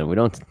permanent end. We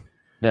don't.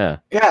 Yeah.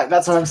 Yeah,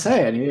 that's what I'm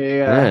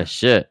saying.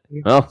 Shit.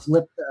 He Well,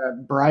 flipped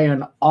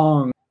Brian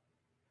Ong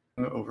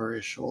over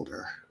his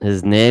shoulder.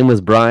 his name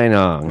was Brian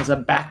Ong. It was a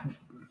back.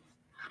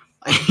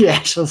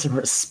 Yeah, show some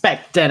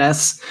respect,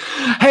 Dennis.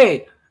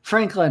 Hey,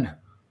 Franklin.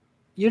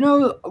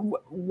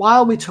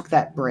 While we took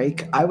that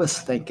break, I was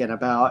thinking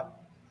about,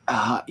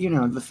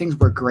 the things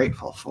we're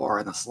grateful for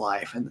in this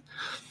life and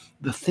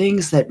the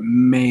things that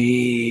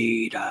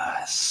made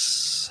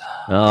us.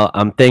 Well,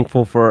 I'm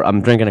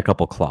drinking a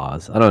couple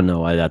claws. I don't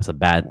know why that's a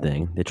bad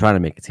thing. They're trying to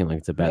make it seem like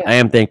it's a bad. Yeah. I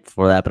am thankful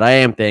for that, but I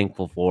am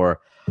thankful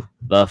for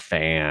the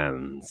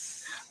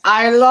fans.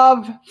 I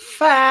love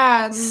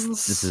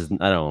fans.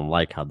 I don't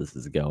like how this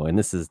is going.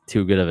 This is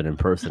too good of an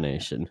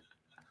impersonation.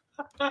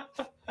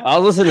 I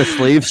was listening to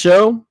Sleeve's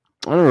show.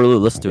 I don't really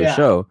listen to a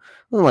show.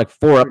 I like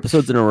 4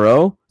 episodes in a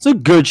row. It's a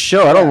good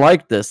show. I don't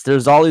like this.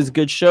 There's all these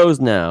good shows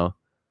now.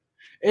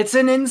 It's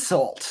an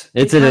insult.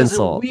 It's an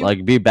insult.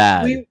 Like, be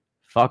bad.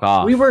 Fuck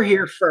off. We were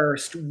here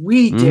first.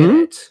 We did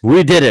it.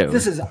 We did it.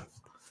 This is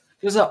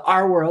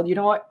our world. You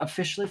know what?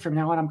 Officially, from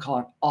now on, I'm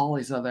calling all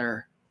these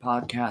other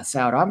podcasts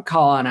out. I'm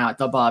calling out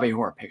the Bobby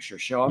Horror Picture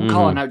Show. I'm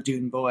calling out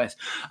Dune Boys.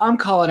 I'm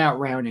calling out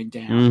Rounding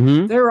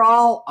Down. They're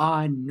all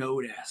on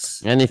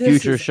notice. Any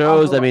future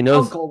shows?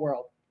 Uncle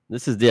World.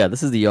 This is the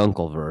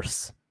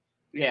Uncleverse.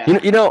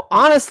 Yeah.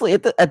 Honestly,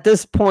 at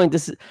this point,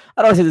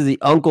 I don't say this is the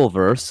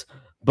Uncleverse,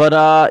 but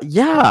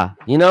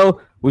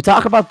we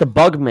talk about the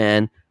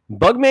Bugman.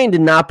 Bugman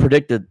did not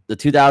predict the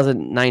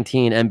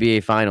 2019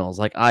 NBA Finals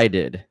like I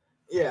did.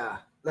 Yeah,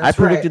 I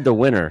predicted the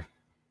winner.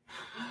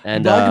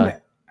 And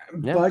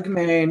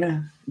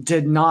Bugman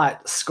did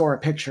not score a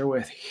picture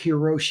with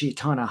Hiroshi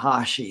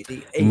Tanahashi,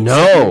 the ace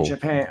of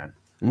Japan.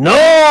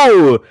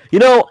 No,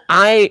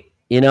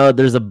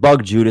 there's a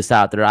Bug Judas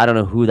out there. I don't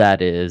know who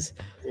that is,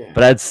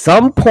 but at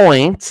some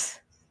point,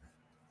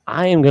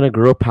 I am gonna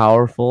grow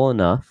powerful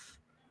enough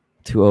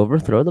to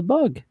overthrow the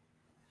Bug.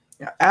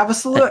 Yeah,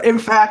 absolutely. In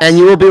fact, and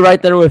you will be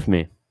right there with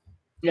me.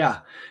 Yeah,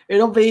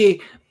 it'll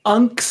be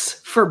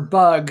Unks for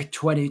Bug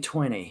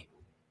 2020.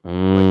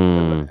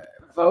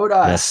 Vote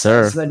us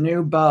as the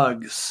new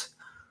Bugs.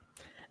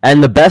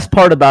 And the best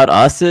part about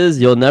us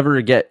is you'll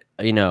never get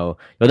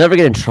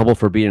in trouble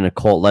for being a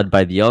cult led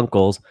by the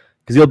uncles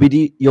because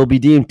you'll be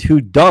deemed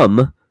too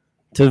dumb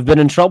to have been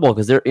in trouble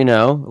because they're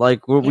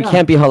we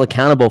can't be held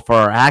accountable for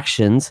our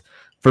actions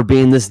for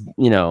being this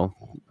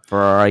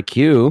for our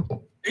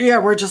IQ. Yeah,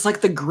 we're just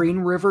like the Green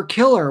River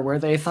Killer, where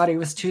they thought he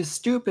was too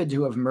stupid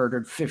to have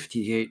murdered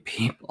 58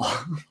 people.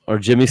 Or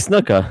Jimmy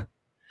Snuka.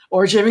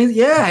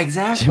 Yeah,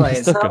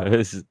 exactly.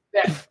 Jimmy So,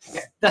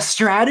 the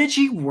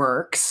strategy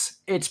works.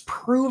 It's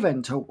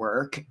proven to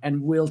work,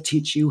 and we'll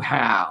teach you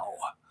how.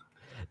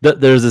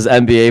 There's this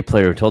NBA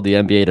player who told the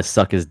NBA to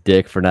suck his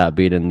dick for not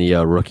being in the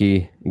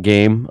rookie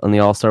game on the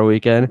All-Star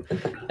weekend,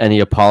 and he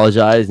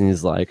apologized, and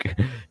he's like,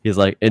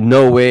 in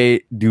no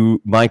way do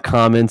my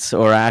comments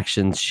or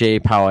actions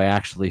shape how I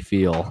actually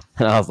feel.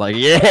 And I was like,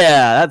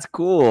 yeah, that's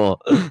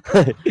cool.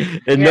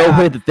 In no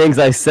way the things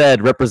I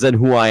said represent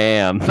who I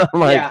am. I'm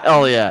like,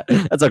 hell yeah,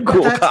 that's a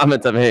cool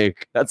comment to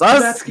make. That's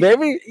us,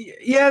 baby.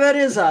 Yeah, that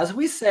is us.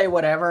 We say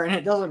whatever, and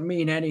it doesn't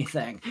mean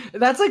anything.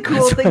 That's a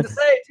cool thing to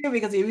say too,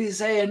 because if you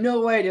say in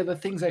no way do the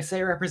things I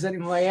say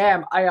representing who I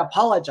am, I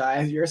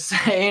apologize. You're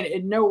saying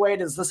in no way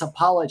does this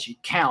apology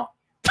count.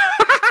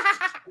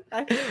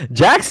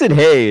 Jackson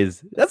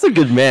Hayes, that's a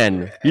good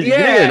man. He's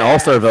gonna get an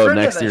All-Star vote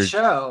next year.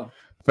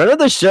 Friend of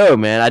the show,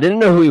 man. I didn't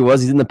know who he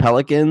was. He's in the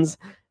Pelicans,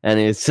 and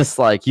it's just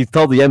like he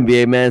told the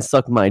NBA, man,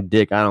 suck my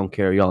dick. I don't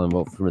care. Y'all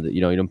vote for the,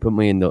 you don't put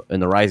me in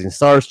the Rising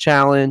Stars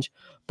challenge.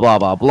 Blah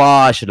blah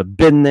blah. I should have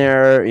been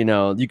there.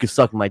 You can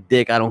suck my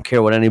dick. I don't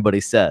care what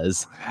anybody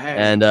says.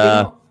 And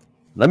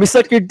let me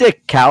suck your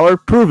dick,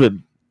 coward. Prove it.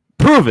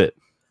 Prove it.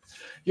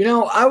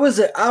 I was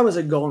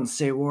a Golden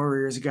State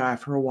Warriors guy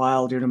for a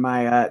while due to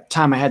my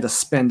time I had to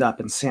spend up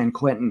in San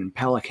Quentin and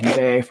Pelican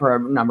Bay for a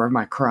number of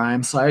my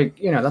crimes. So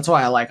that's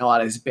why I like a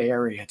lot of these Bay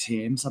Area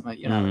teams.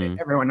 I'm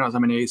everyone knows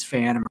I'm an A's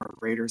fan, I'm a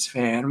Raiders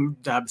fan, I'm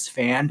a Dubs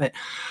fan, but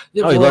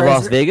you love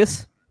Las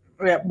Vegas?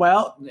 Yeah,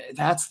 well,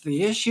 that's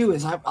the issue.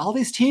 Is all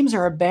these teams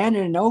are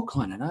abandoned in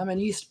Oakland, and I'm an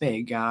East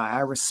Bay guy. I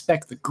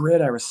respect the grit,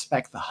 I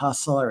respect the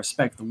hustle, I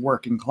respect the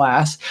working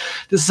class.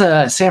 This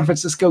San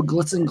Francisco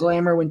glitz and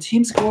glamour. When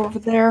teams go over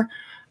there,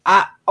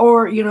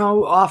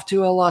 off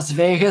to a Las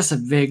Vegas, a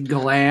big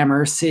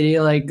glamour city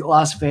like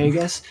Las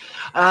Vegas,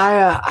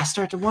 I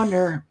start to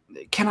wonder,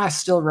 can I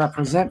still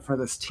represent for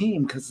this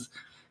team? Because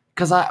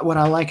what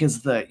I like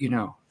is the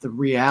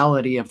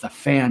reality of the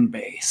fan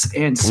base,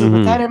 and so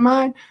with that in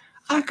mind,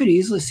 I could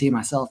easily see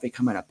myself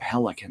becoming a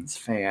Pelicans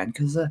fan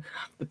because the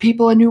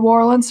people in New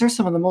Orleans, they're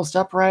some of the most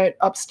upright,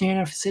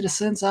 upstanding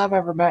citizens I've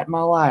ever met in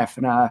my life.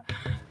 And I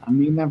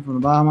mean them from the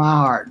bottom of my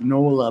heart.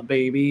 NOLA,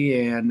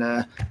 baby. And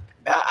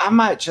I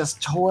might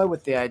just toy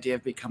with the idea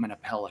of becoming a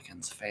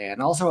Pelicans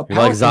fan. Also, you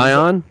like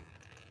Zion?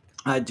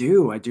 I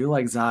do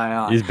like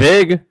Zion. He's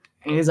big.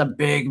 He's a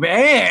big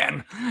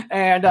man.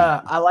 And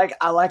I like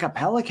a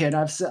pelican.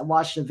 I've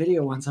watched a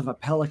video once of a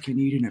pelican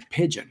eating a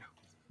pigeon.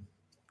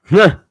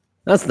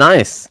 That's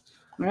nice.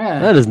 Yeah.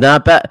 That is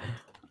not bad.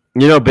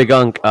 Big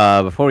Unk,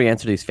 before we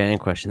answer these fan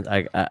questions,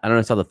 I don't know if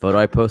you saw the photo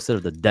I posted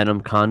of the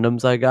denim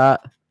condoms I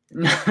got.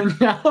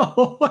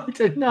 No, I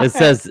did not.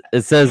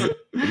 It says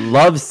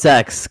love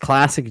sex,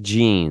 classic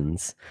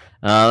jeans.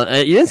 You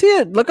didn't see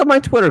it? Look at my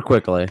Twitter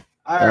quickly.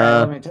 All right,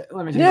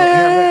 let me take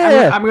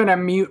I'm gonna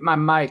mute my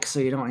mic so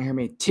you don't hear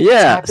me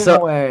tapping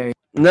away.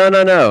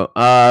 No.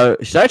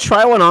 Should I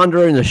try one on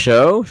during the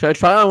show? Should I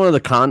try on one of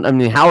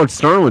the Howard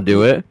Stern would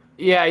do it.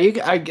 Yeah,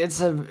 it's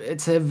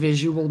a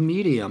visual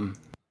medium.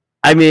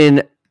 I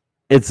mean,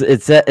 it's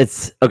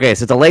okay.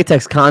 So it's a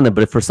latex condom,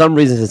 but if for some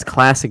reason it's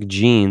classic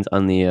jeans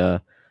on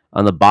the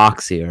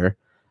box here.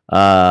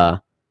 I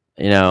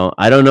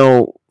don't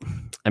know.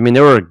 I mean, they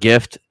were a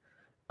gift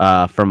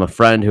from a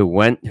friend who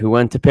went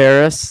to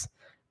Paris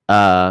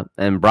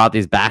and brought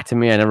these back to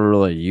me. I never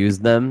really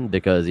used them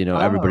because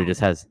everybody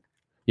just has.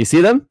 You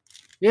see them?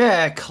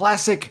 Yeah,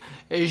 classic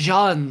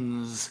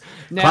jeans.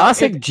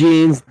 Classic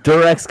jeans,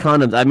 Durex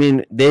condoms. I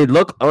mean, they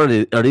look. Are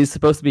these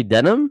supposed to be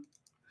denim?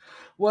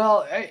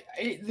 Well,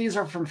 these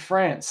are from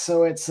France,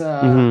 so it's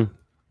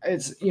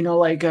it's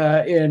like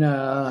in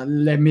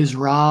Les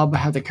Miserables,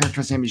 how the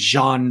character's name is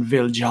Jean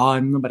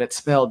Valjean, but it's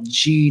spelled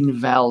Jean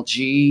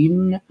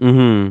Valjean.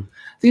 Mm-hmm.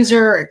 These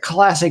are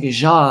classic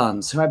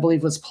Jeans, who I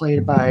believe was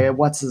played by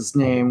what's his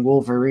name,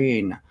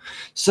 Wolverine.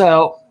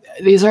 So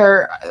these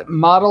are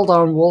modeled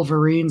on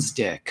Wolverine's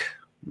dick.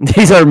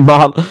 These are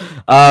modeled.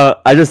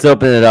 I just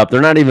opened it up.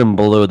 They're not even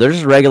blue. They're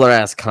just regular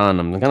ass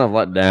condoms. I'm kind of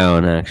let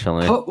down,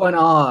 actually. Put one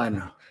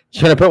on.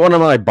 Should I put one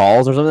on my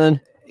balls or something?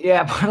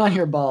 Yeah, put it on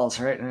your balls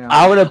right now.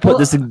 I would have put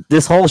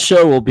this whole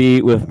show will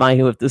be with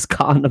this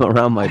condom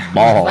around my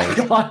balls.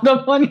 Condom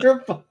on your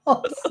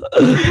balls.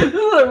 This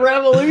is a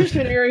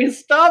revolutionary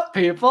stuff,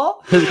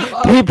 people.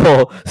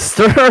 People,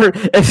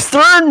 if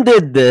Stern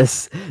did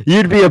this,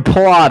 you'd be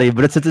applauding.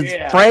 But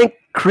it's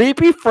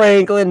creepy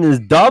Franklin and his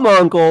dumb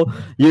uncle.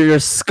 You're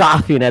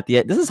scoffing at the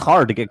end. This is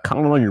hard to get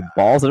condom on your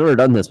balls. I've never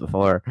done this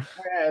before.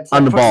 Yeah,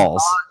 on the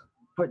balls.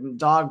 Putting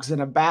dogs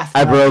in a bathtub.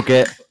 I broke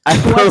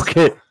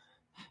it.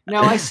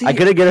 Now I see. I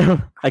couldn't get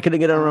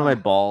it around my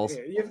balls.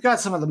 You've got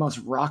some of the most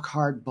rock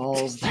hard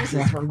balls that's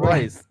ever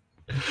been.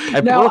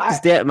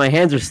 My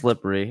hands are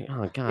slippery.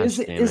 Oh god! Is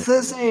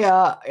this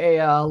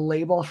a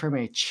label from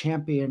a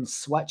Champion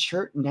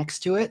sweatshirt next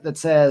to it that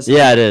says?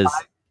 Yeah, it is.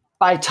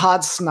 By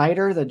Todd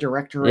Snyder, the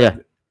director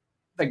of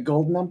the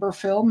Goldmember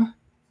film.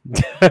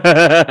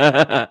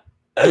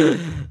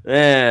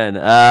 Man,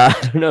 I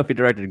don't know if he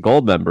directed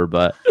Goldmember,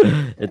 but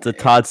it's a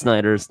Todd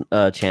Snyder's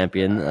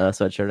champion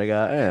sweatshirt I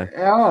got. Yeah.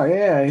 Oh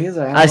yeah, he's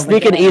a hell I of a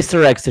sneak in guy.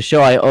 Easter eggs to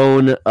show I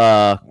own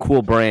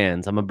cool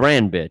brands. I'm a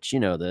brand bitch. You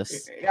know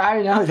this.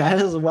 I know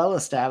that is well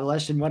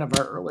established in one of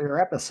our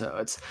earlier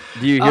episodes.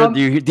 Do you hear? Do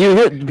you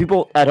hear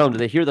people at home? Do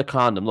they hear the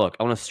condom? Look,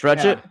 I want to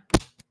stretch Yeah. it.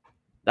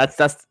 That's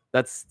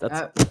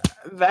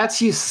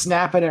That's you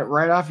snapping it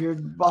right off your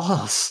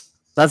balls.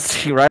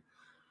 that's right.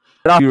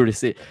 You already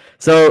see.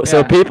 So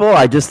Yeah. people,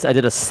 I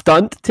did a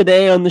stunt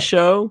today on the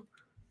show.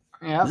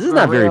 Yeah, This is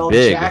not very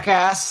big.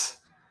 Jackass.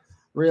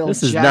 Real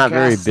This is jackass not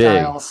very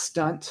big. style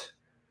stunt.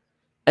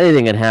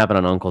 Anything can happen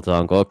on Uncle to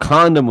Uncle. A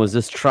condom was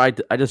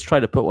I just tried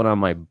to put one on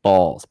my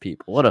balls,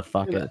 people. What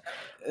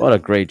a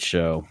great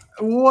show.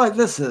 What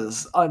this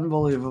is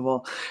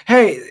unbelievable.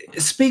 Hey,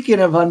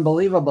 speaking of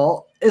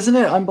unbelievable, isn't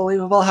it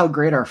unbelievable how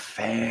great our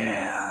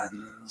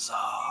fans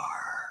are?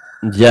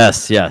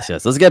 Yes.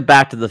 Let's get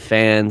back to the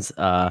fans.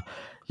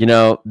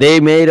 They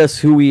made us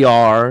who we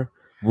are.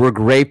 We're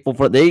grateful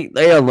for they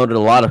unloaded a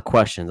lot of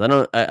questions. I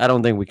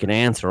don't think we can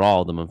answer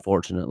all of them,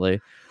 unfortunately.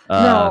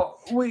 No,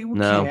 we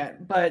no.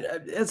 can't, but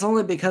it's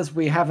only because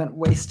we haven't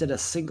wasted a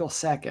single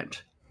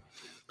second.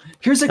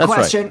 Here's a That's right.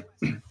 question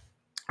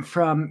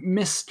from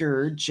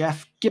Mr.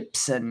 Jeff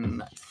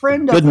Gibson,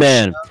 friend of Good the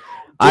man. show,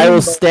 I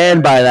will Dune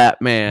stand by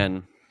that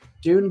man.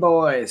 Dune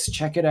Boys,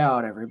 check it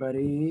out,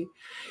 everybody.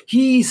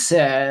 He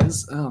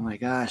says, oh my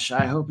gosh,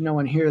 I hope no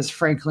one hears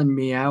Franklin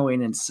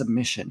meowing in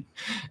submission.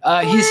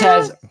 He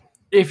says,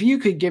 if you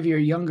could give your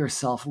younger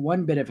self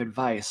one bit of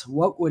advice,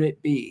 what would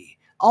it be?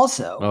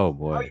 Also, Oh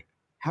boy,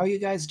 how are you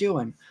guys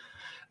doing?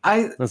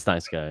 that's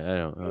nice guy. I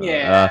don't.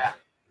 Yeah.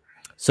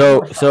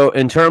 So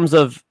in terms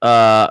of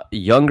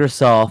younger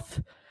self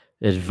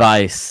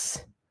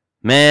advice,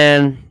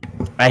 man,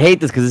 I hate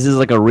this because this is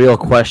like a real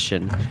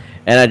question,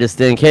 and I just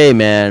think, hey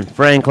man,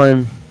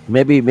 Franklin,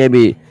 maybe don't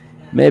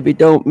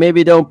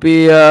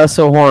be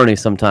so horny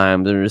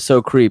sometimes. They're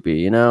so creepy,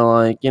 you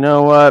know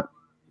what?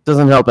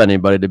 Doesn't help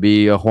anybody to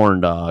be a horn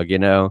dog,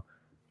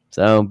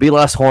 So be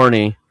less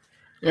horny.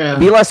 Yeah.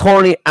 Be less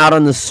horny out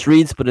on the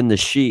streets, but in the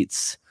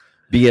sheets,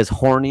 be as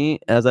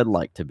horny as I'd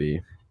like to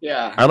be.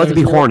 Yeah. I'd like to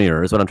be There's no-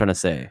 hornier, is what I'm trying to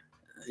say.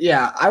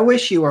 Yeah, I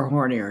wish you were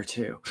hornier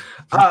too.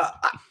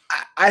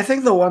 I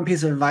think the one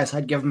piece of advice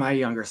I'd give my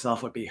younger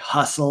self would be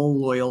hustle,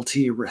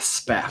 loyalty,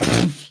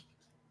 respect.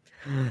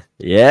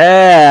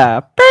 Yeah.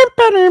 Ba,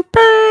 ba,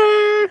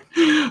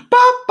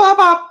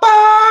 ba,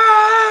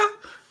 ba.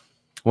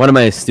 One of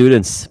my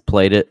students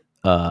played it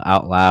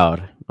out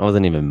loud. I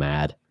wasn't even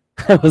mad.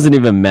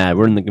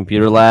 We're in the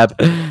computer lab.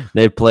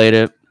 They played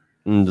it.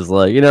 And just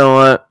like, you know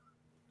what?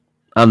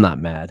 I'm not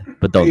mad,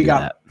 but don't do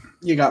that.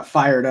 You got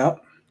fired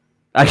up.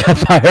 I got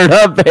fired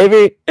up,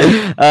 baby.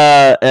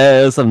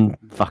 It was some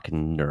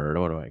fucking nerd.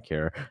 What do I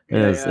care?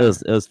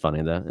 It was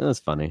funny though. It was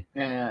funny.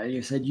 Yeah,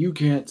 you said you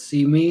can't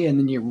see me, and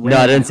then you ran No,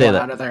 I didn't say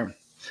that. out of there.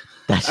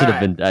 That should have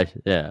been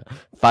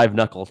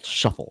 5-knuckle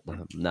shuffle.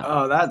 No.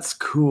 Oh, that's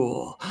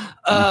cool.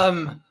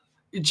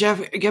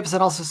 Jeff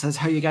Gibson also says,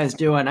 how you guys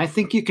doing? I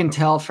think you can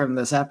tell from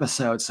this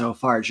episode so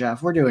far,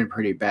 Jeff, we're doing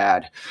pretty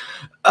bad.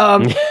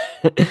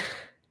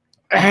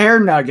 Hair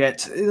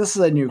nugget. This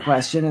is a new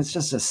question. It's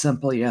just a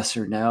simple yes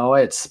or no.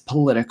 It's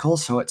political,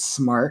 so it's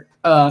smart.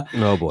 Oh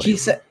boy. He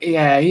said,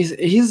 yeah,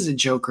 he's a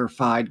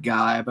Joker-fied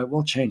guy, but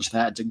we'll change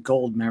that to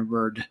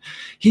gold-membered.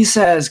 He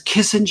says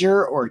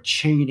Kissinger or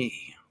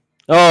Cheney.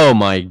 Oh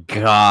my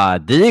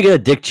God! Did you get a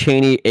Dick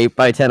Cheney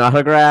 8x10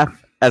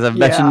 autograph? As I've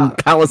mentioned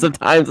countless of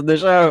times in the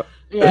show.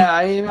 Yeah,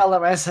 I emailed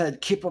him. I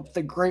said, "Keep up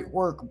the great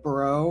work,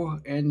 bro."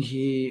 And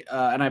he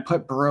and I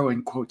put "bro"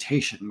 in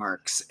quotation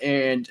marks.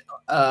 And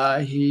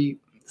he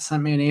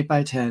sent me an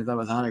 8x10 that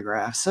was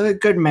autographed. So a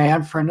good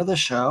man, friend of the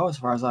show, as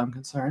far as I'm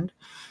concerned.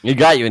 You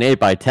got you an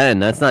 8x10.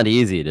 That's not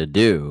easy to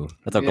do.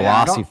 That's a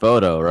glossy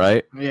photo,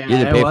 right? Yeah, you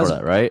didn't pay for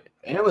that, right?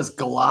 It was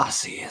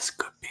glossy as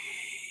could be.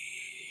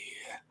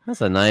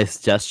 That's a nice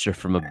gesture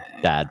from a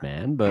bad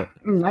man, but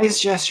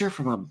nice gesture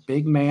from a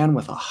big man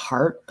with a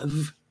heart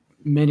of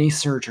many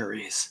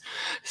surgeries.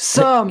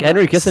 Some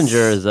Henry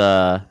Kissinger is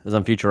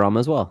on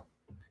Futurama as well.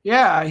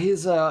 Yeah,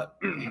 he's I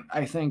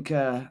think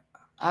I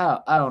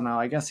don't know.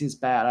 I guess he's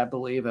bad. I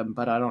believe him,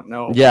 but I don't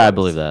know. Yeah, I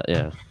believe that.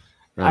 Yeah.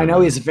 I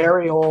know he's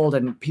very old,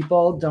 and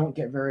people don't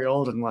get very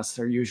old unless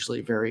they're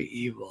usually very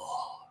evil.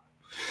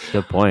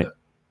 Good point.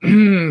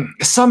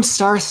 Some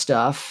star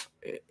stuff.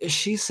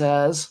 She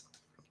says,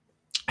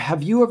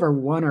 have you ever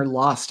won or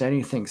lost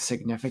anything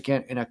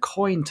significant in a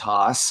coin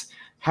toss?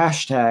 #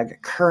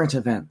 current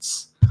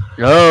events.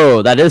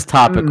 Oh, that is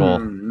topical.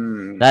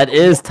 That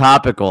is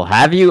topical.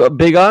 Have you,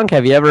 Big Unk?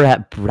 Have you ever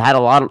had a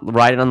lot of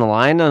riding on the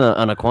line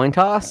on a coin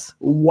toss?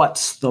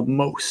 What's the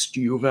most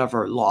you've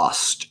ever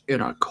lost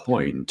in a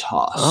coin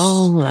toss?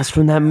 Oh, that's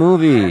from that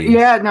movie.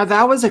 Yeah, now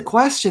that was a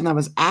question that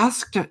was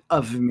asked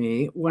of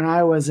me when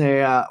I was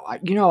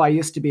I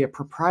used to be a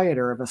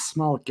proprietor of a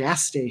small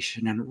gas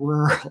station in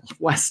rural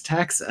West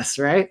Texas,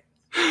 right?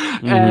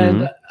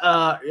 And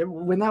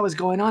when that was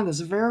going on, this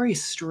very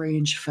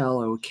strange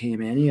fellow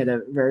came in. He had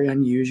a very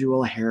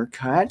unusual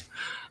haircut,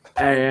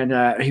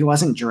 and he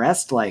wasn't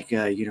dressed like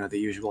the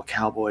usual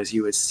cowboys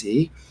you would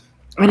see.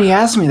 And he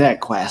asked me that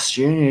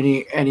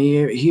question, and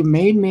he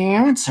made me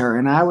answer,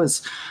 and I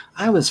was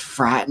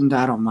frightened.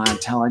 I don't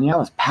mind telling you, I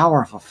was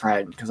powerful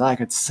frightened because I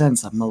could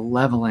sense a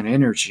malevolent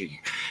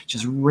energy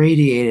just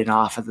radiating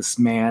off of this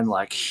man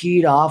like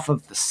heat off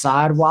of the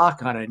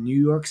sidewalk on a New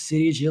York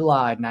City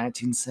July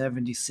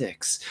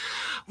 1976.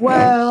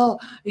 Well,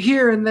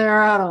 here and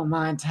there, I don't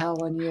mind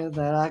telling you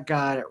that I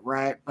got it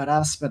right, but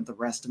I've spent the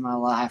rest of my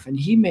life, and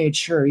he made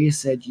sure, he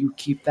said, you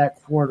keep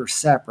that quarter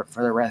separate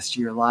for the rest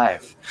of your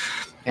life.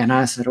 And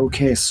I said,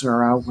 okay,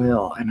 sir, I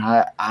will. And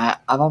I've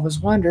always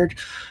wondered,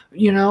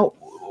 I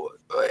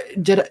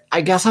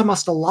guess I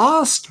must have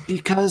lost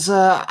because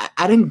I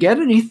didn't get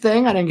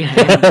anything. I didn't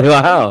get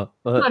Wow.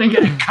 I didn't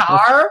get a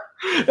car.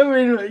 I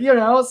mean,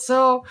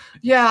 so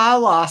yeah, I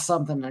lost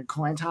something in a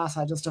coin toss.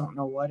 I just don't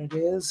know what it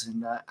is,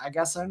 and I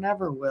guess I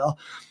never will.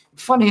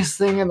 Funniest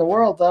thing in the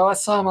world, though, I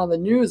saw him on the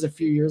news a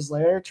few years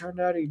later. Turned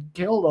out he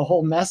killed a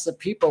whole mess of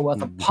people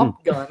with a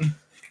pump gun.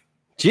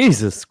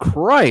 Jesus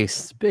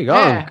Christ, big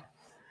Yeah. unk.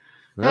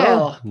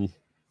 Hell,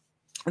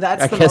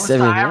 that's I the guess, most I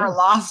mean, I ever yeah.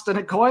 lost in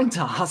a coin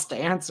toss, to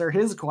answer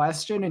his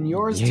question, and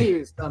yours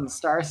too, some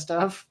star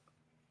stuff.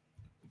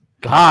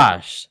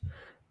 Gosh.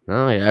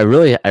 No, I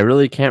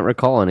really can't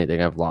recall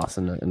anything I've lost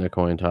in a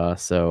coin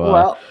toss. So,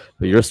 Well,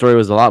 but your story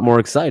was a lot more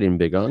exciting,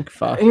 big unk.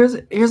 Fuck. here's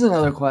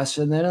another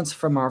question. Then it's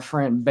from our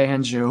friend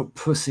Banjo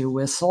Pussy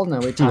Whistle. Now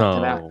we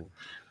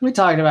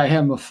talked about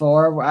him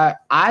before.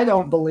 I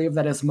don't believe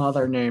that his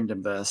mother named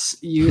him this.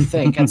 You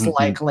think it's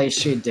likely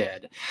she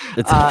did.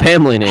 It's a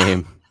family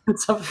name.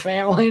 It's a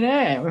family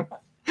name.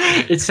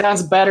 It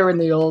sounds better in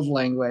the old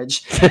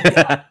language.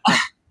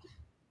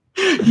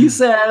 He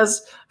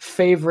says,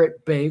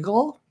 favorite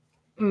bagel?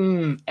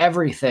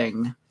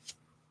 Everything.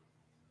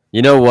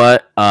 You know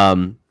what?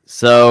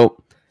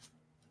 So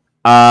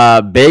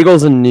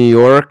bagels in New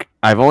York,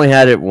 I've only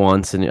had it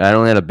once, and I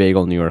only had a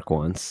bagel in New York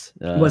once.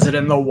 Was it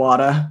in the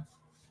water?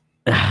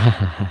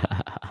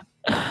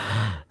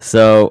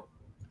 So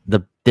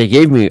they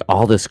gave me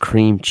all this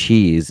cream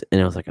cheese,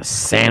 and it was like a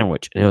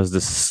sandwich, and it was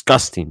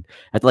disgusting. I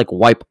had to like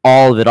wipe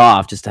all of it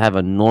off just to have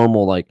a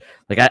normal I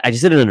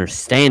just didn't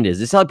understand it. Is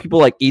this how people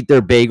like eat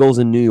their bagels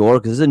in New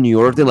York? Is this in New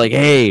York? They're like,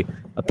 hey,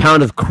 a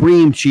pound of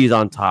cream cheese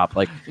on top.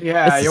 Like,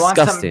 Yeah, it's you want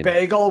disgusting. some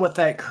bagel with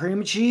that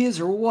cream cheese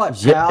or what,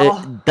 pal?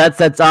 Yeah,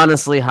 that's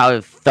honestly how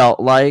it felt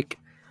like,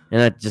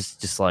 and I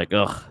just like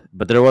ugh.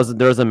 But there was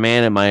a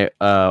man at my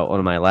one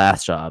of my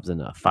last jobs,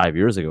 and 5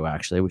 years ago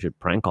actually, we should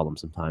prank call them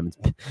sometime.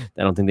 I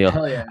don't think they'll.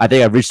 Hell yeah. I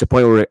think I've reached a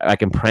point where I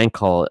can prank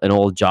call an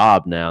old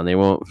job now, and they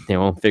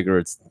won't figure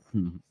it's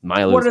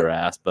my loser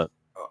ass. But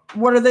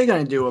What are they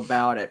gonna do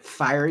about it?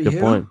 Fire good you?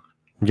 point.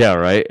 Yeah,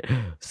 right.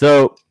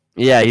 So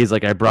yeah, he's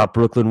like, I brought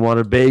Brooklyn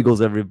Water Bagels,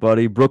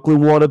 everybody.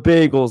 Brooklyn Water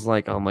Bagels.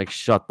 Like, I'm like,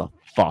 shut the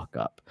fuck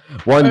up.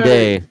 One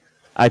day,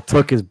 I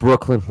took his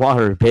Brooklyn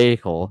Water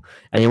Bagel,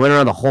 and he went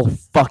around the whole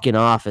fucking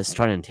office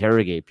trying to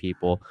interrogate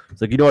people.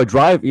 It's like, I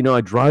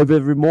drive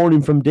every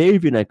morning from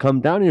Davie, and I come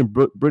down here and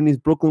bring these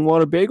Brooklyn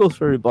Water Bagels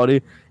for everybody.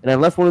 And I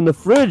left one in the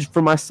fridge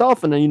for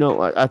myself, and then,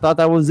 I thought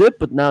that was it,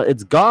 but now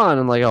it's gone.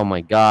 I'm like, oh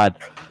my god,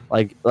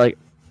 like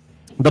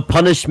the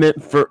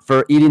punishment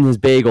for eating his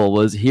bagel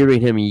was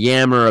hearing him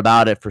yammer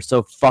about it for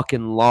so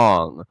fucking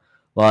long.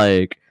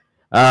 Like,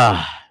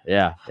 yeah.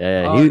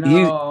 Oh,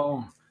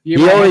 no. You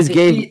he might always have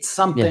to gave- eat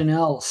something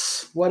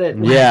else. What it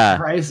Yeah.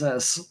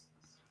 crisis.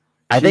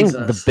 I think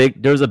Jesus.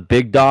 there was a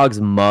Big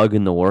Dog's mug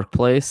in the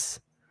workplace.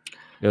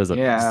 It was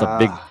just a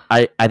big.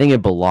 I think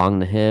it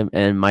belonged to him,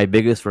 and my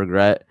biggest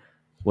regret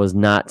was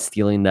not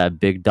stealing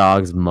that Big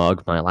Dog's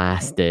mug my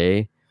last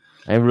day.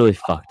 I really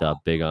fucked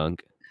up, Big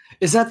Unk.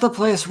 Is that the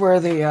place where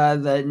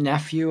the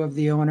nephew of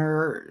the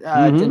owner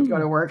didn't go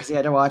to work because he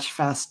had to watch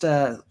Fast?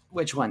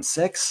 Which one?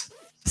 6?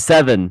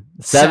 7.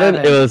 Seven.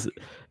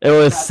 It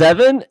was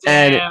 7,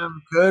 and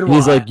Damn, good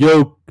he's one. like,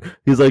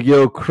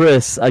 yo,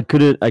 Chris, I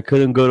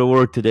couldn't go to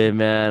work today,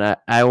 man.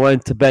 I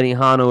went to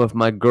Benihana with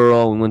my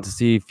girl and went to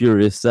see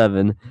Furious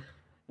 7,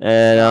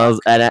 and I was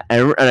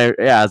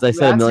as I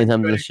said a million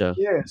times in the show.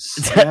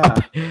 Yes. Yeah.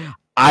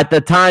 At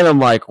the time, I'm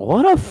like,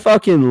 what a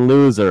fucking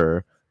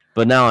loser.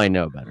 But now I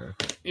know better.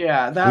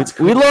 Yeah, that's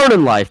We cool. learn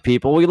in life,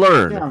 people. We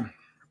learn. Yeah.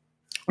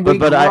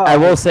 But I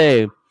will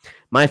say,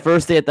 my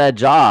first day at that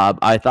job,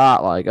 I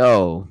thought like,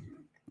 oh,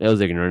 it was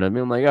ignorant of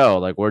me. I'm like, oh,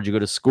 like where'd you go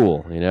to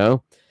school? And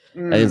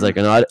he's like,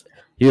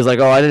 he was like,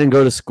 oh, I didn't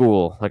go to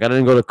school. Like I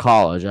didn't go to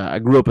college. I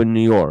grew up in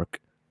New York.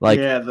 Like,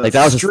 Yeah, the like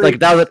that was just, street-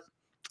 that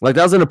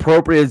was an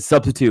appropriate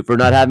substitute for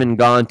not having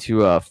gone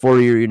to a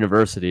 4-year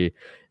university.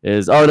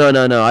 Is I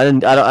didn't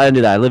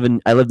do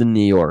that. I lived in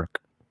New York.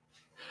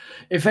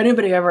 If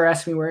anybody ever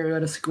asks me where I go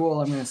to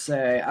school, I'm going to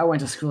say I went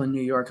to school in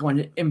New York. I went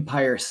to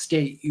Empire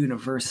State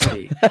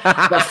University,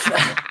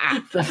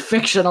 the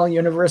fictional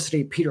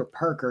university Peter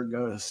Parker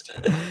goes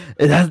to.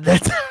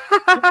 That's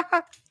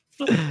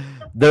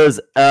There's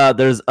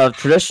a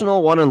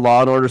traditional one in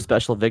Law and Order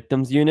Special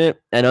Victims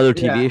Unit and other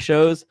TV Yeah.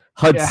 shows.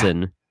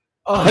 Hudson.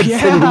 Oh Hudson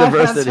yeah,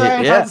 University, that's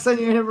right. yeah. Hudson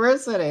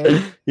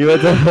University. You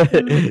went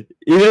to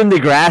even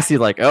Degrassi,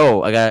 like,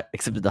 oh, I got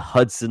accepted to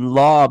Hudson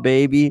Law,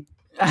 baby.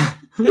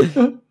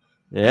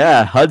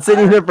 Yeah, Hudson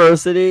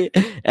University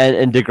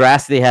and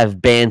Degrassi, they have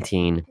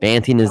Banting.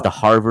 Banting is the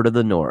Harvard of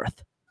the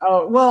North.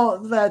 Oh well,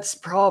 that's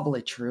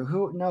probably true.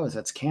 Who knows?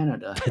 It's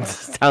Canada. It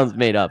sounds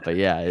made up, but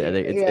yeah, I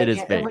think it is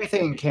fake.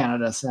 Everything in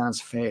Canada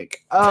sounds fake.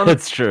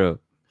 It's true.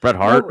 Bret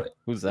Hart? no,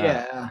 Who's that?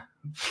 Yeah.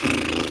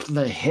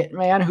 The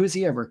hitman, who's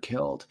he ever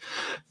killed?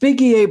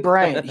 Biggie A.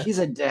 Bryant, he's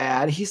a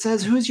dad. He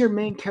says, who's your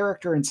main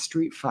character in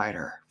Street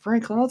Fighter?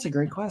 Franklin, that's a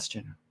great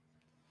question.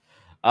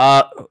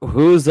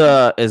 Who's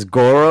is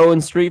Goro in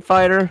Street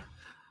Fighter?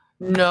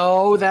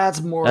 No,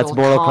 that's Mortal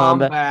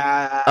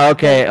Kombat.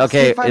 Okay.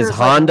 Street Fighter's Is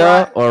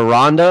Honda or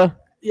Rhonda?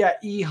 Yeah,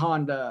 E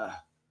Honda.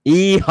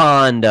 E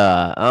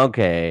Honda.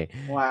 Okay.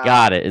 Wow.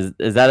 Got it.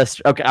 Is that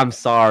okay? I'm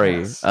sorry.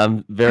 Yes.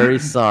 I'm very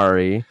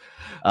sorry.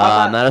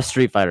 I'm not a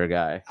Street Fighter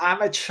guy. I'm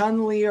a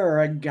Chun-Li or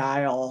a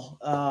Guile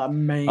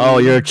main. Oh,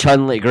 you're a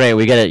Chun-Li. Great.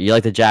 We get it. You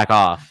like to jack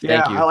off.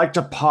 Yeah, Thank you. I like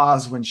to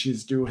pause when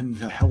she's doing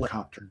the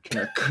helicopter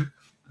kick.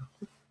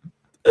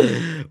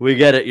 We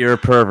get it. You're a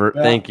pervert.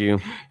 Yeah. Thank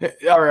you.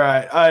 All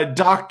right.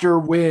 Dr.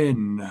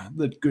 Wynn,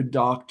 the good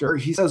doctor,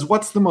 he says,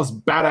 what's the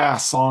most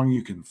badass song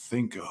you can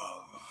think of?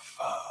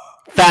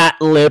 Fat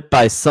Lip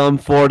by Sum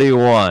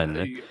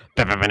 41.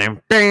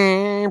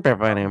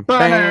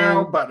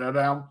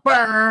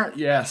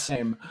 Yeah,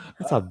 same.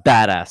 That's a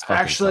badass fucking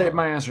Actually, song.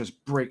 my answer is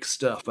Break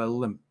Stuff by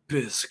Limp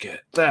Bizkit.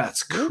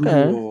 That's Okay.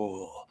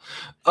 cool.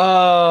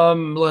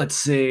 Let's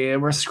see.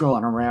 We're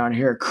scrolling around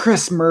here.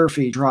 Chris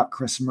Murphy, drop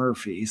Chris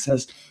Murphy. He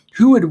says,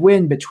 who would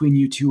win between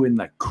you two in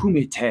the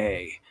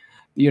Kumite?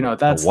 You know,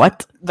 that's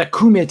What? the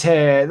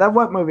Kumite. That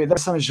what movie?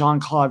 There's some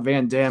Jean-Claude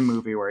Van Damme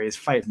movie where he's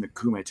fighting the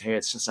Kumite.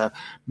 It's just a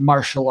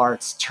martial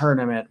arts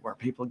tournament where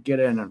people get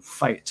in and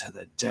fight to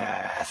the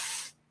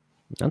death.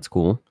 That's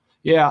cool.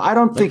 Yeah, I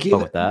don't think Let's go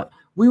with that.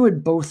 we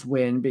would both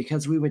win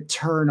because we would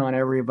turn on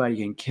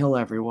everybody and kill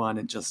everyone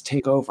and just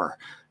take over.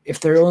 If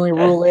the only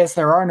rule is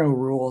there are no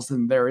rules,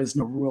 then there is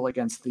no rule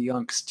against the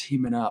Yunks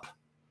teaming up.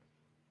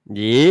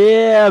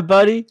 Yeah,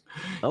 buddy.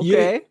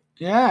 Okay.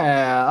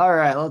 Yeah, all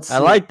right, let's see. I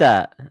like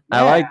that.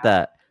 I like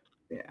that.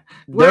 Yeah.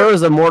 There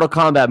was a Mortal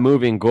Kombat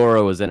movie and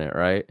Goro was in it,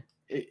 right?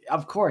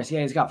 Of course,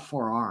 yeah, he's got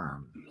 4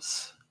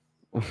 arms.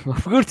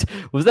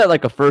 Was that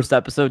like a first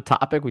episode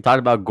topic? We talked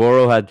about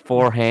Goro had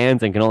 4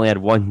 hands and can only had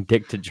 1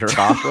 dick to jerk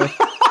off with.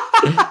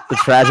 The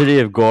tragedy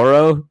of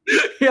Goro.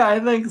 Yeah, I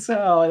think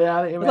so.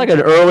 Yeah, It's like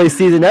an early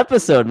season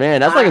episode,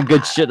 man. That's like a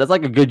good shit. That's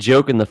like a good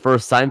joke in the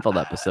first Seinfeld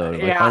episode.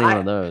 Like, Yeah, finding one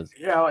of those.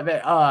 Yeah,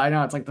 I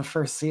know it's like the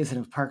first season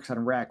of Parks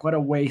and Rec. What a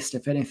waste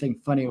if anything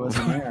funny was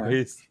in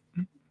there.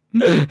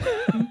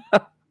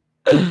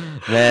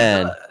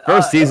 Man,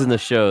 first season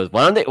of shows.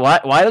 Why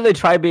don't they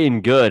try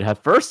being good? Have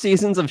first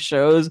seasons of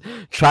shows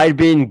tried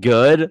being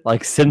good,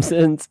 like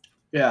Simpsons?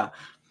 Yeah.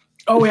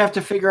 Oh, we have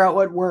to figure out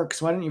what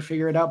works. Why didn't you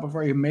figure it out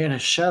before you made a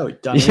show,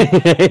 dummy?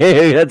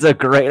 That's a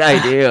great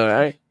idea,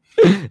 right?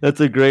 That's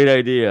a great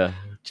idea.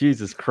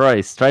 Jesus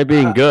Christ. Try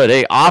being good.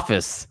 Hey,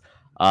 Office.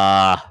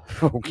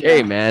 Okay,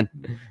 Yeah. man.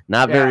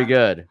 Not very Yeah.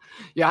 good.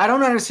 Yeah, I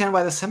don't understand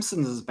why The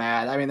Simpsons is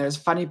bad. I mean, there's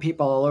funny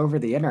people all over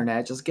the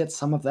internet. Just get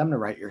some of them to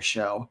write your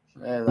show.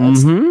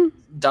 That's Mhm.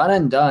 done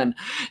and done.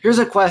 Here's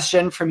a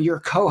question from your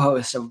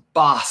co-host of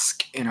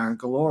Bosk in Our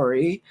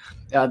Glory,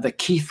 the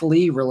Keith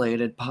Lee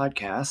related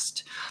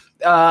podcast.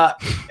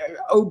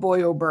 Oh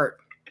boy, oh Bert.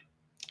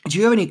 Do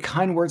you have any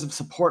kind words of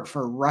support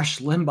for Rush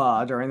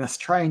Limbaugh during this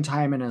trying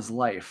time in his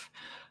life?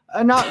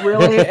 Not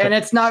really, and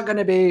it's not going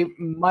to be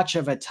much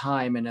of a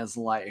time in his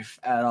life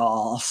at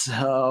all.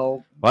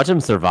 So Watch him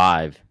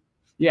survive.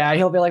 yeah,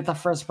 he'll be like the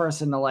first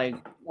person to like,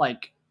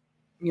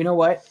 you know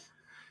what?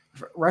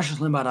 Rush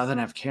Limbaugh doesn't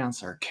have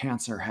cancer.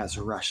 Cancer has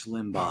Rush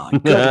Limbaugh.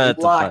 Good That's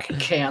a luck, fun-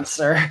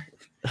 cancer.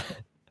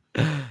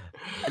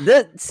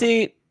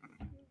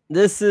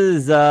 This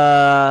is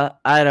I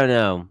don't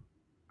know.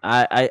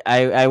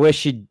 I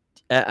wish he'd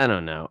I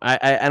don't know.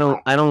 I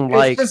don't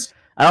like It's just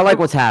I don't like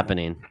what's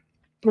happening.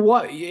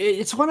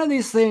 it's one of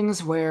these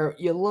things where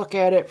you look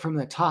at it from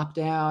the top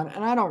down,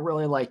 and I don't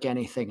really like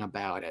anything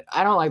about it.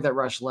 I don't like that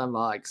Rush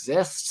Limbaugh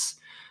exists.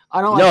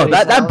 I don't like No, he said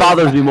all that these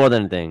bothers bad- me more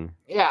than anything.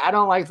 Yeah, I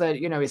don't like that,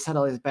 he said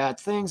all these bad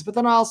things, but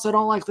then I also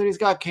don't like that he's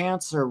got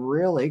cancer,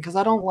 really, because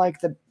I don't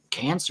like that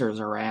cancer's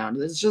around.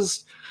 It's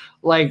just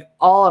like,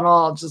 all in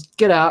all, just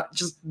get out,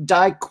 just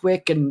die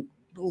quick and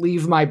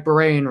leave my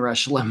brain,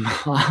 Rush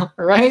Limbaugh,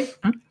 right?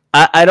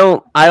 I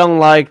don't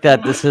like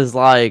that this is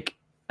like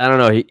I don't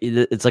know,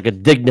 it's like a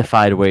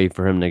dignified way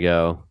for him to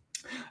go.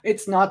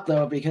 It's not,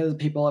 though, because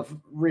people have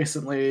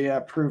recently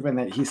proven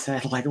that he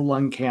said like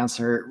lung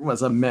cancer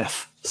was a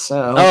myth.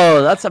 So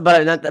Oh,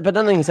 but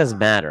nothing he says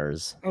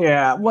matters.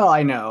 yeah, well,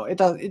 I know it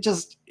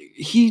does.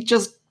 He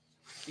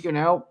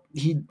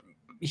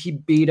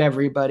beat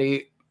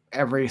everybody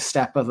every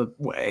step of the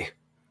way.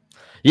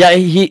 Yeah,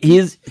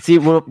 he's see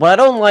what I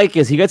don't like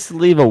is he gets to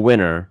leave a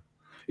winner.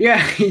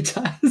 Yeah, he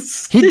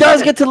does. He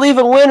does get to leave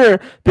a winner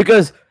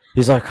because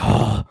he's like,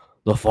 oh,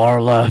 the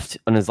far left,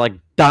 and is like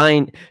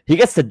dying. He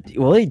gets to.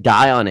 Will he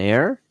die on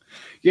air?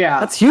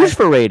 Yeah, That's huge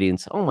for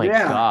ratings. Oh my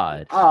yeah.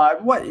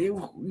 god. What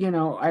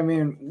I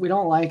mean, we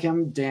don't like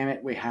him. Damn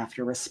it, we have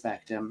to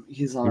respect him.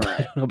 He's all I right.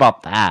 don't know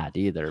about that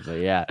either, but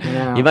yeah,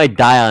 Yeah. he might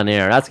die on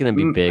air. That's gonna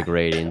be big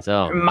ratings.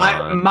 Oh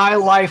My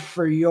life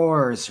for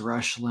yours,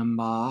 Rush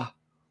Limbaugh.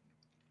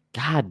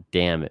 god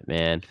damn it,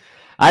 man.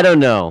 I don't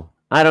know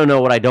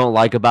what I don't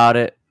like about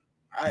it.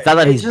 It's not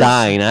that he's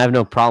dying. I have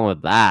no problem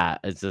with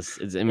that. It's just,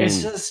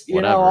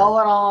 whatever.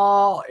 All in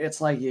all, it's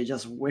like you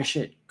just wish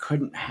it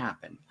couldn't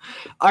happen.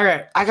 All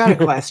right, I got a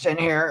question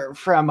here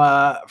from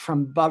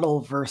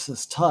Buttle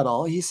versus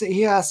Tuttle.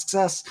 He asks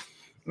us.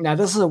 Now,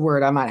 this is a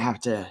word I might have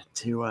to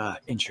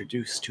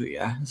introduce to you.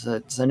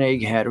 It's an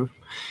egghead.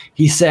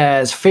 He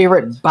says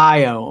favorite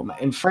biome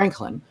in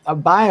Franklin. A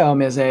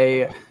biome is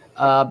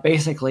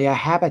basically a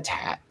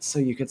habitat. So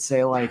you could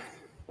say like,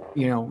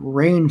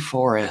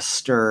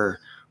 rainforest or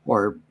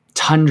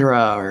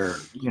tundra or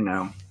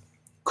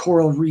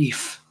coral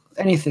reef,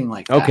 anything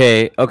like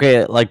that.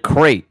 Okay, like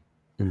Crate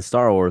in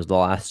Star Wars: The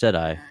Last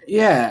Jedi.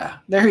 Yeah,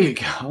 there you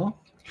go.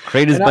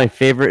 Crate is my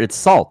favorite. It's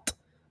salt.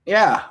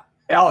 Yeah.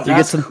 Oh,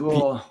 that's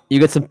cool. You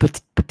get some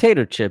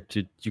potato chips.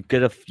 You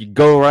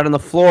go right on the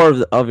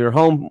floor of your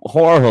home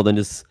Horrorhold and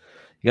just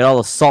you get all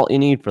the salt you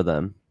need for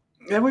them.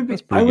 That would be.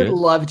 I would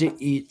love to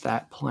eat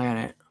that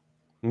planet.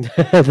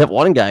 That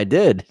one guy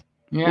did.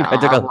 Yeah,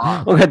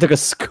 one guy took a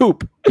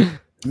scoop.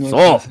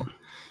 Salt.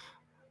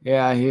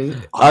 Yeah,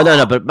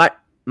 no, but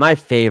my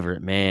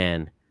favorite,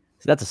 man.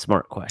 See, that's a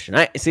smart question.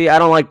 I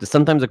don't like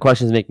sometimes the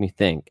questions make me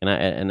think, and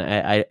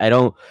I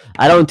don't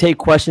take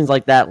questions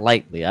like that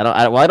lightly. I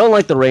don't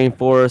like the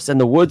rainforest, and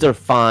the woods are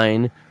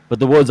fine, but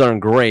the woods aren't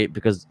great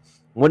because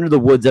when do the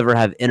woods ever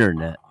have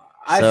internet?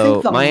 I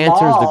think the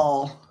answer is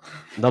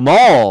the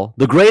mall,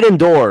 the great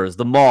indoors,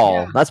 the mall.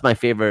 Yeah. That's my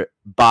favorite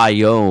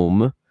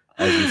biome,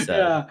 as you said.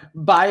 Yeah,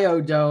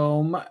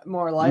 Biodome,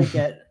 more like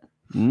it.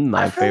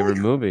 My favorite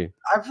movie.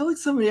 I feel like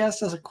somebody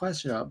asked us a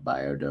question about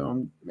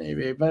Biodome,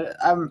 maybe, but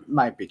I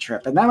might be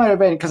tripping. That might have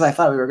been because I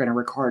thought we were going to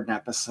record an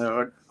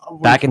episode.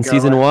 Back in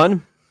season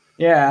 1?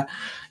 Yeah,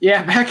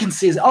 back in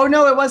season. Oh,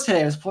 no, it was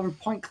today. It was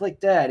Point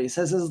Click Dead. He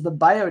says, is the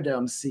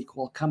Biodome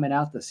sequel coming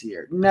out this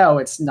year? No,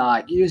 it's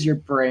not. Use your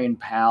brain,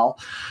 pal.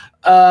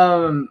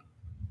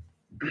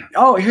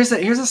 Here's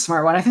a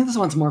smart one. I think this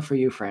one's more for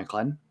you,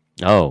 Franklin.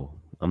 Oh,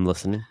 I'm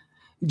listening.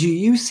 Do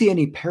you see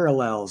any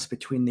parallels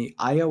between the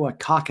Iowa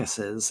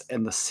caucuses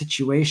and the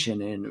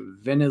situation in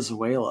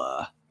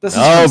Venezuela? This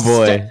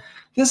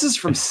is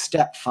from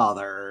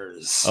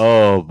Stepfathers.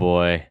 Oh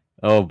boy.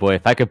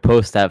 If I could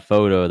post that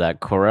photo, that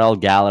Corel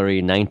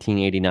Gallery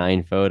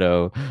 1989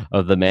 photo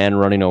of the man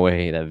running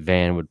away that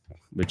Van would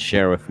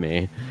share with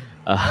me,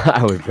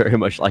 I would very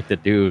much like to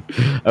do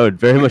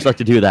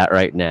that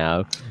right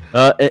now.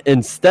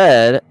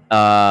 Instead,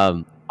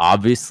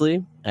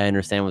 obviously, I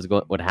understand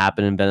what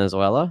happened in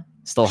Venezuela.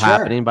 Still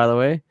happening, by the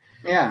way.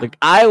 Yeah. The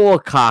Iowa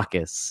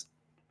caucus.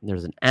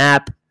 There's an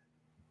app,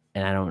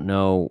 and I don't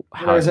know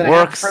how it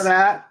works. App for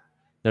that.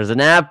 There's an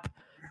app,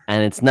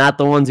 and it's not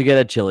the ones you get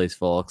at Chili's,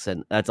 folks.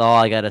 And that's all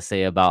I got to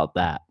say about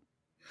that.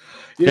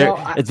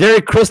 It's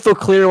very crystal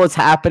clear what's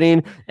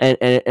happening,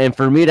 and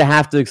for me to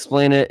have to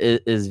explain it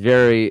is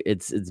very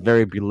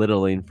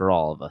belittling for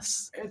all of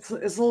us. It's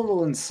a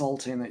little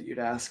insulting that you'd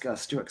ask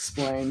us to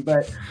explain,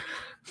 but.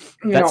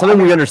 That's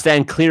something we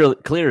understand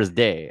clear as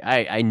day.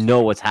 I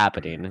know what's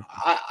happening.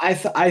 I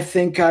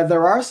think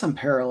there are some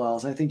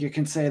parallels. I think you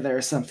can say there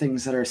are some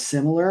things that are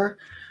similar,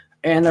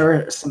 and there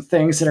are some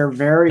things that are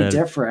very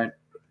different.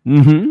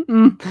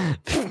 Yeah,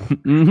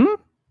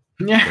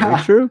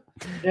 very true.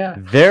 Yeah,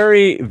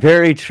 very,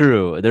 very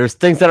true. There's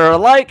things that are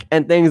alike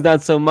and things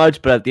not so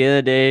much, but at the end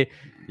of the day,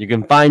 you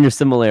can find your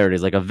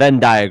similarities, like a Venn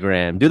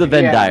diagram. Do the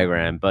Venn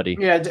diagram, buddy.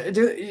 Yeah,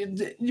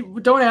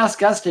 don't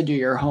ask us to do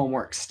your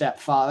homework,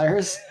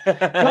 stepfathers.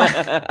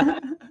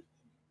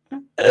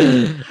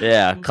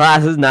 Yeah,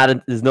 class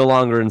is no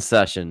longer in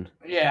session.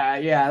 Yeah.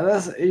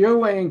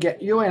 You ain't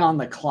on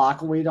the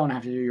clock. We don't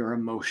have to do your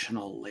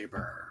emotional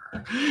labor.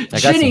 I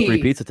got some free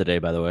pizza today,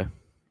 by the way.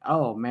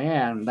 Oh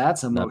man,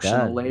 that's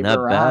emotional labor.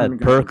 Not bad.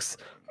 Perks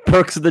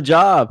of the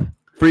job.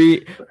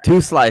 Free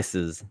 2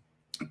 slices.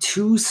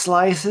 2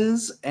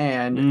 slices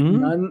and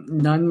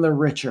none the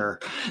richer.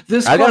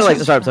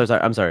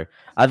 I'm sorry.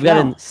 I've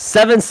gotten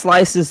 7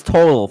 slices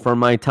total for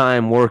my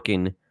time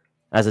working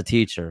as a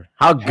teacher.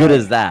 How good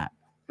is that?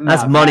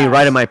 That's money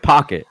right in my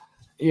pocket.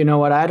 You know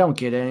what? I don't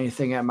get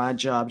anything at my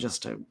job,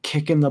 just a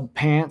kick in the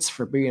pants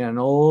for being an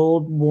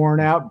old, worn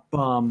out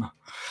bum.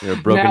 You're a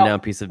broken down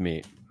piece of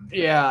meat.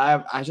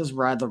 Yeah, I just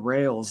ride the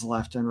rails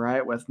left and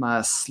right with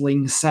my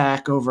sling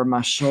sack over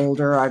my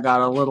shoulder. I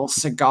got a little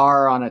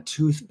cigar on a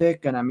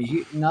toothpick, and I'm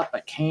heating up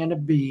a can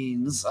of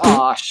beans.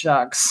 Aw,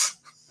 shucks.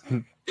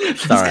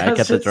 Sorry, I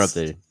kept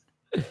interrupting.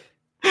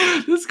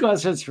 This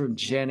question's from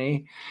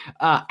Jenny,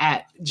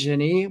 at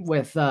Jenny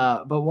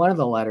but one of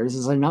the letters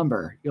is a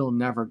number you'll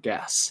never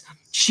guess.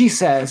 She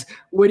says,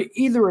 would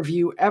either of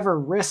you ever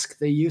risk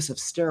the use of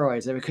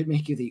steroids if it could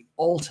make you the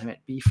ultimate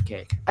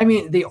beefcake? I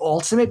mean, the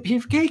ultimate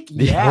beefcake?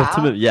 The Yeah.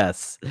 ultimate,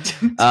 yes.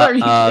 Are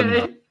you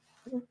kidding?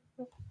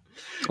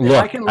 If I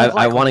Look, can look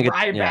I like want to get.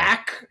 Ryback, Yeah.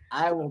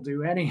 I will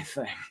do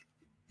anything.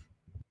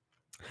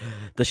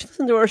 Does she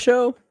listen to our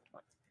show?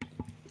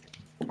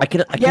 I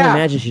can't Yeah.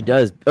 imagine she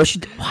does. Oh,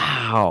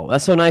 wow,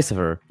 that's so nice of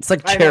her. It's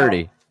like I know.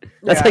 charity.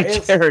 That's Yeah, like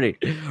it's- charity.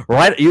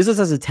 Right? Use this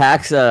as a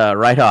tax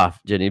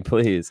write-off, Jenny,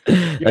 please.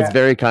 Yeah. That's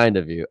very kind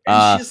of you.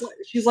 And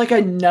she's like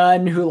a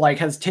nun who like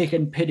has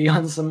taken pity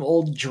on some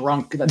old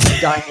drunk that's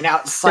dying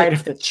outside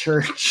of the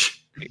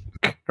church.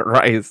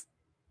 Christ.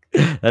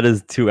 That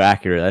is too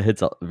accurate. That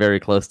hits very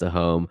close to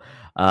home.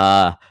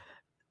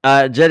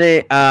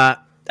 Jenny, I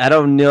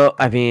don't know.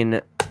 I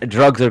mean,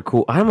 drugs are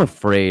cool. I'm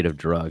afraid of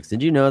drugs.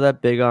 Did you know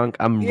that, Big Unk?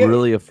 I'm Yeah.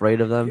 really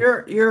afraid of them.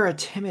 You're a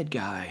timid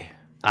guy.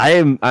 I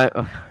don't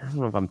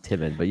know if I'm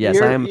timid, but yes,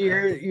 you're, I am.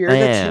 You're I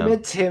the am.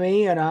 timid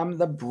Timmy, and I'm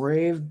the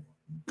brave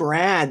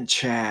Brad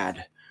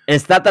Chad.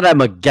 It's not that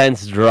I'm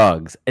against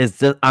drugs. It's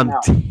just I'm No.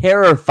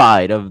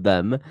 terrified of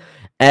them,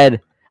 and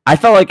I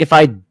felt like if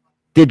I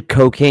did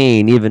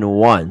cocaine even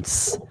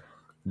once,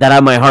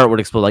 that my heart would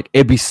explode. Like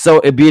it's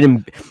not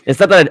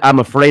that I'm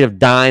afraid of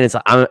dying.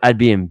 I'd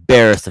be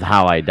embarrassed of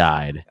how I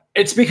died.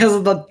 It's because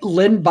of the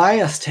Lynn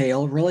Bias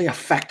tale really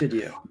affected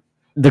you.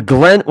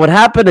 What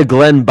happened to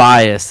Glenn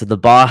Bias to the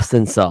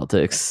Boston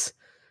Celtics?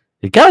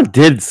 It kind of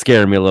did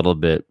scare me a little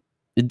bit.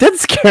 It did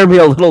scare me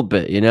a little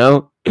bit, you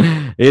know.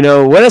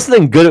 When is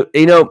something good?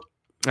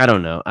 I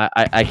don't know.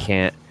 I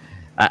can't.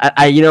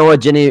 You know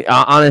what, Jenny?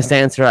 Honest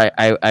answer.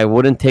 I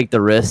wouldn't take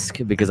the risk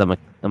because I'm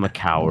a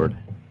coward.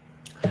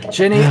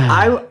 Jenny,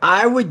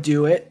 I would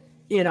do it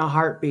in a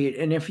heartbeat.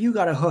 And if you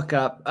got a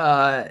hookup,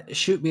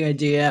 shoot me a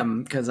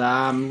DM because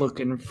I'm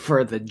looking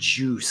for the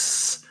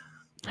juice.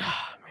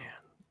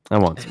 I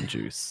want some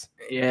juice.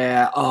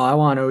 Yeah. Oh, I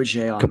want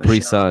OJ on Capri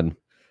the show. Sun.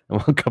 I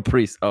want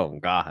Capri. Oh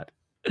God.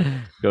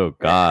 Oh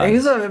God.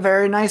 He's a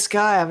very nice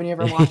guy. Haven't you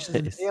ever watched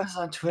his Yes. videos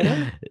on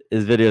Twitter?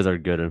 His videos are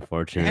good,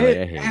 unfortunately.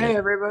 I hate Hey, it.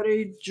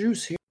 everybody,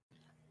 juice here.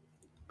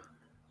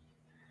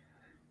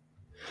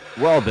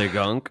 Well, Big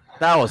Unk,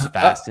 that was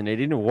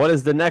fascinating. What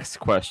is the next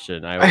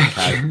question? I would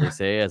casually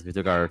say as we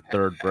took our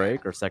third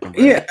break or second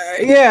break.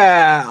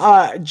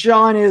 Yeah.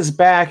 John is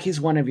back.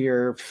 He's one of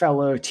your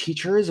fellow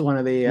teachers, one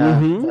of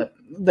Mhm.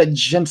 the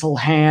gentle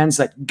hands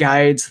that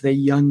guides the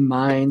young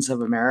minds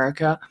of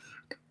America.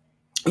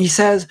 He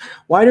says,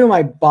 "Why do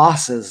my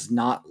bosses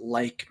not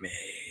like me?"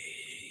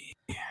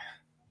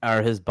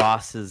 Are his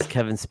bosses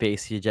Kevin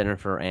Spacey,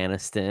 Jennifer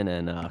Aniston,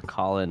 and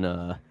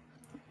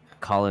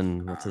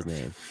Colin, what's his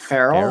name?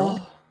 Farrell?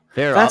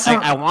 Farrell. That's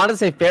not- I wanted to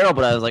say Farrell,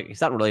 but I was like, he's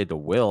not related to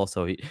Will,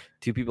 so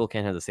two people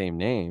can't have the same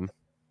name.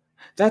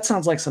 That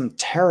sounds like some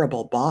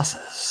terrible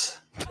bosses.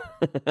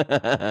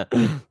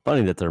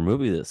 Funny that their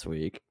movie this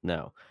week.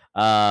 No.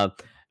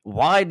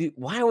 Why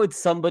would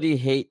somebody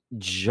hate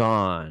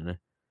John?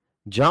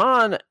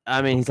 John,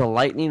 I mean, he's a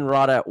lightning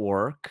rod at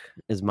work,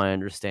 is my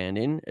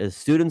understanding. His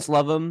students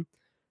love him,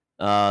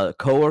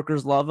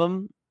 coworkers love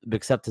him,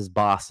 except his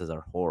bosses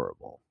are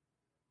horrible.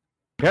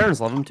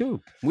 Parents love him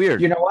too.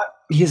 Weird. You know what?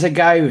 He's a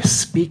guy who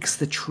speaks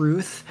the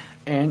truth,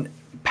 and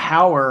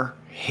power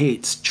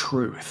hates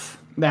truth.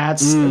 That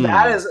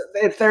is,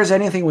 if there's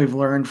anything we've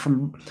learned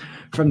from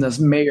this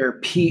Mayor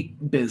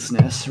Pete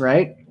business,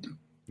 right?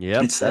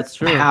 Yep, It's that's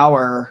that true.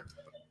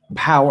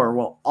 Power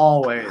will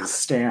always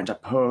stand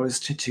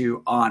opposed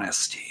to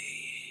honesty.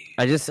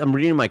 I'm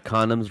reading my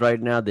condoms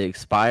right now. They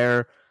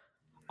expire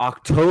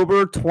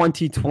October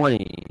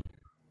 2020.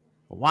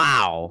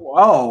 Wow.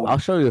 Whoa! I'll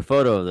show you a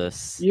photo of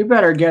this. You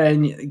better get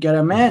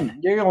them in.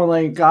 You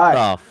only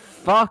got The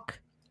fuck?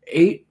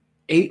 8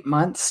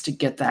 months to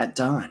get that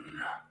done.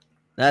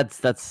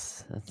 That's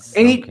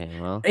Eight. okay.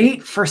 Well,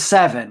 8 for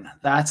 7.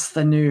 That's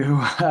the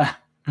new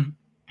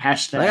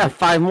hashtag. I got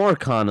 5 more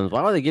condoms.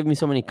 Why would they give me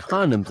so many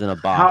condoms in a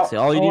box?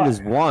 All you need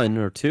is 1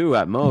 or 2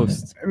 at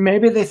most.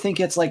 Maybe they think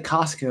it's like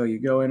Costco. You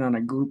go in on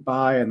a group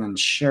buy and then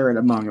share it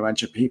among a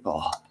bunch of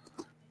people.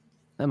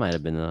 That might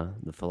have been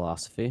the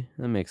philosophy.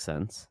 That makes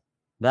sense.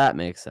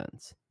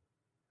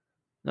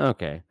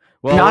 Okay.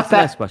 Well, Not what's the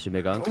that- next question,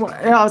 Big Unk? Well,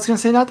 yeah, I was gonna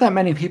say not that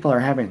many people are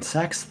having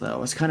sex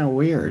though. It's kind of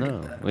weird.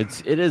 No,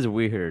 it is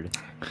weird.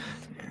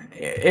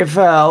 If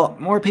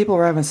more people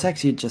were having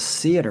sex, you'd just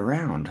see it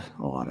around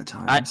a lot of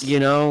times. I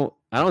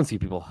don't see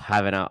people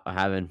fucking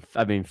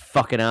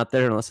out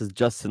there unless it's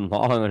Justin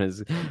Long on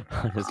his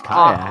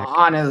kayak.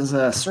 on his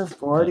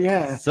surfboard,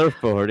 yeah.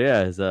 Surfboard,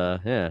 yeah,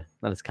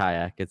 not his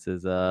kayak, it's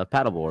his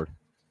paddleboard.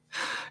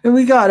 And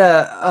we got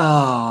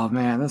oh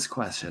man, this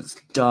question's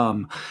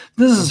dumb.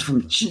 This is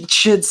from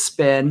Chid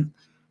Spin.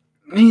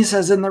 He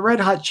says, in the Red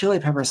Hot Chili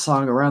Pepper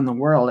song Around the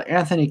World,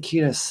 Anthony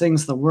Kiedis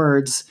sings the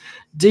words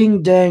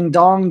ding dang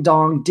dong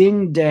dong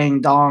ding dang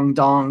dong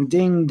dong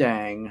ding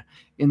dang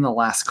in the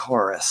last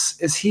chorus.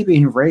 Is he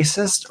being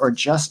racist or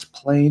just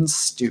plain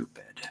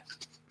stupid?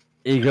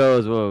 He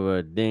goes,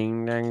 whoa,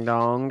 ding dang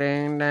dong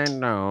ding dang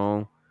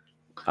dong.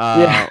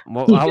 Yeah.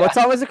 What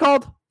song is it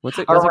called? What's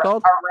it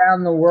called?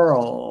 Around the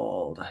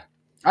World.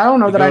 I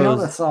don't know It that I know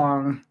goes, the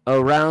song.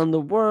 Around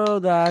the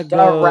world I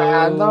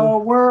Around the go.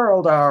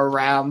 world,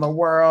 around the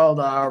world,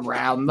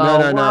 around the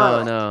world.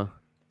 No.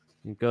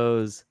 It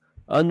goes,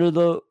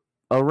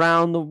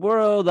 around the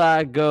world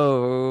I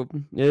go.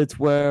 It's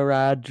where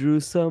I drew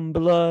some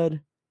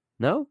blood.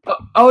 No?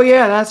 Oh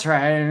yeah, that's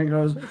right. And it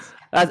goes,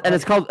 And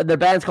it's called, the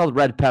band's called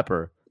Red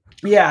Pepper.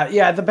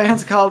 yeah. The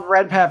band's called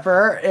Red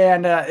Pepper,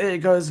 and it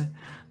goes,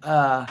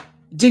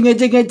 ding a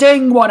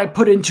ding, wanna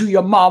put into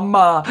your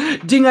mama.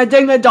 Ding a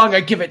dong,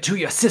 I give it to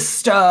your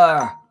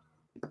sister.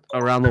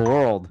 Around the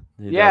world.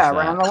 Yeah,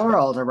 around the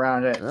world,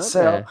 around it. Okay.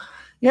 So,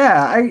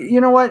 yeah,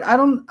 you know what? I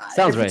don't.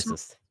 Sounds if it's-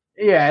 racist.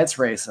 Yeah, it's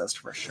racist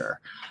for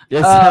sure.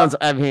 It sounds.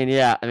 I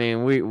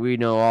mean, we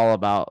know all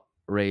about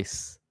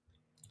race.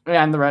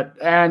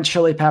 And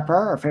Chili Pepper,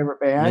 our favorite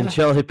band.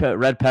 And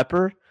Red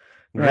Pepper,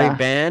 great Yeah.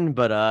 band.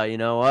 But you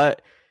know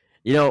what?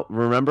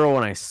 Remember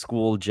when I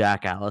schooled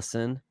Jack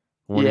Allison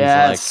when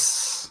Yes.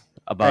 he's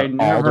like about I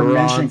never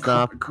mentioned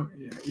Alderon's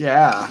not.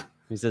 Yeah.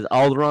 He says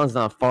Alderon's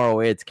not far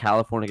away. It's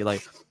California.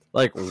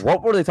 Like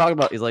what were they talking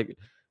about? He's like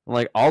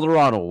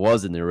Alderon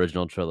was in the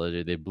original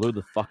trilogy. They blew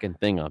the fucking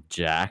thing up,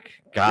 Jack.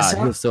 God,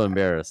 he was so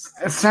embarrassed.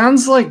 It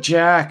sounds like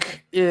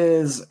Jack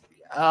is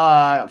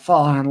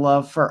falling in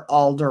love for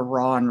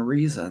Alderon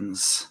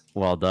reasons.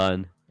 Well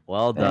done.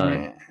 Well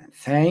done.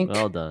 Thank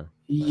Well done.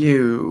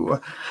 you.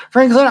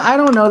 Franklin, I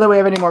don't know that we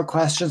have any more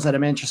questions that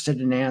I'm interested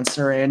in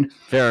answering.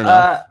 Fair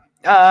enough.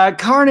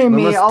 Carney, Then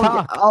me, let's I'll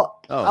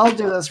talk. I'll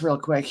do this real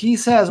quick. He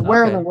says,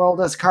 "Where in Okay. the world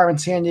is Carmen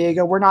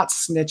Sandiego? We're not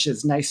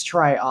snitches. Nice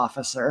try,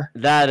 officer."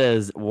 That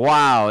is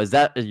wow. Is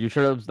you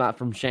sure it's not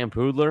from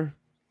Shampoodler?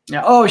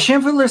 Yeah. Oh,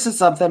 Shampoodler said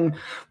something.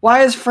 Why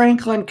does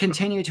Franklin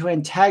continue to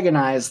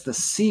antagonize the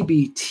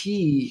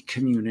CBT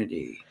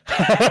community?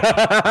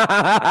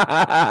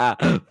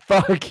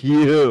 Fuck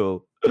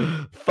you.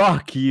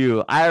 Fuck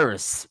you. I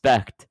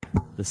respect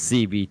the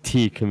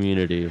CBT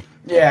community.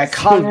 Yeah,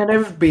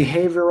 cognitive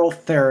behavioral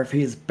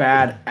therapy is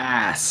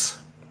badass.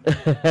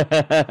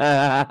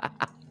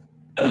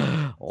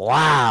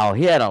 Wow,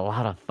 he had a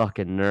lot of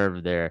fucking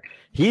nerve there.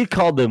 He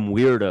called them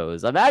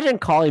weirdos. Imagine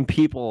calling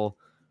people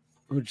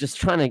who are just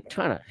trying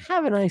to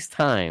have a nice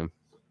time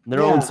in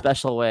their Yeah. own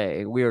special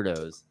way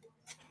weirdos.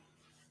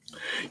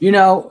 You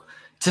know,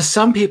 to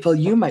some people,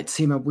 you might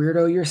seem a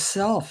weirdo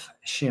yourself,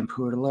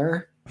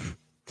 Shampoodler.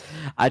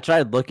 I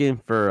tried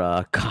looking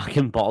for cock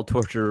and ball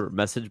torture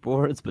message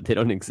boards, but they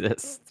don't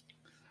exist.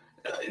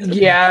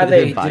 Yeah, I they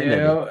didn't find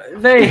do.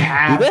 They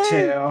have they?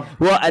 to.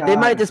 Well, they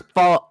might God. just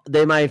fall.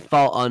 They might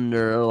fall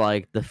under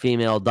like the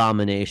female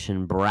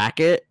domination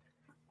bracket,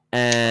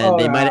 and Oh,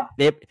 they yeah.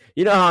 might.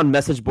 You know how on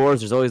message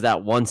boards, there's always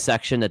that one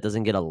section that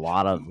doesn't get a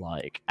lot of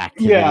like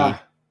activity, Yeah.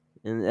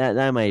 and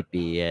that might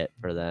be it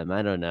for them.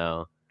 I don't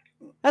know.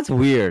 That's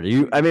weird.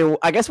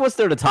 I guess what's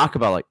there to talk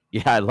about? Like,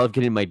 yeah, I love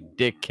getting my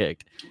dick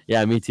kicked.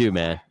 Yeah, me too,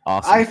 man.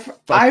 Awesome.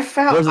 I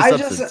found where's the I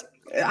substance?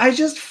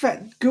 just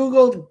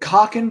googled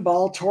cock and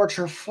ball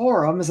torture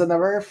forums, and the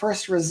very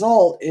first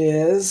result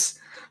is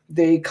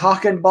the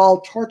cock and ball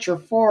torture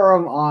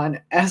forum on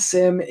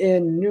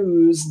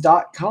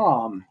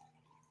smnnews.com.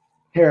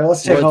 Here,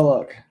 let's take a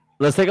look.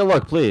 Let's take a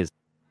look, please.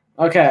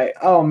 Okay.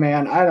 Oh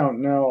man, I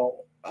don't know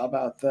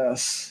about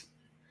this.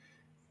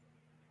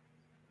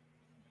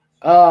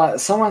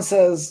 Someone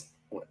says,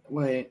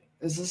 wait,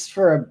 is this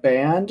for a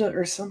band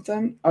or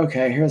something?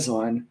 Okay, here's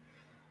one.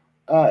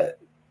 I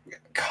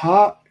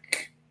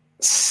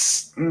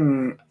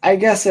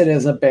guess it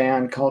is a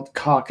band called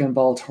Cock and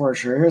Ball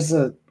Torture. Here's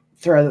a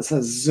thread that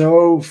says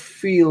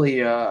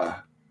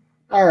zoophilia.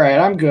 All right,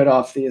 I'm good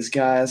off these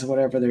guys,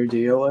 whatever their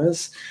deal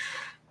is.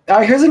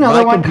 Here's another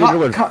My one. computer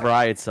would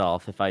fry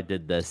itself if I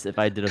did this. If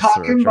I did a Cock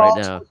search and right Ball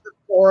now. Torture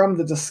Forum.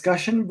 The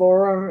discussion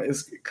forum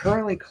is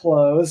currently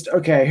closed.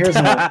 Okay, here's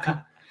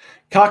another.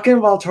 Cock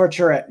and Ball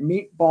Torture at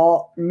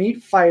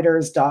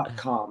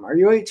meatfighters.com. Are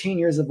you 18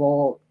 years of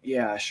old?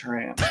 Yeah, sure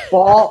I am.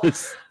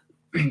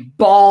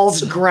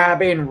 Balls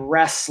grabbing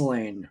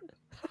wrestling.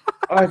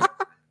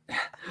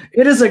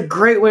 It is a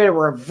great way to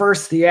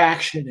reverse the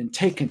action and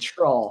take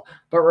control,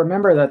 but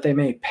remember that they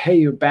may pay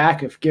you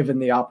back if given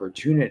the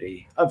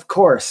opportunity. Of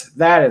course,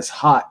 that is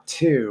hot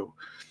too.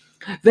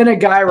 Then a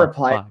guy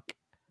replied, Fuck.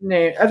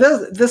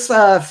 this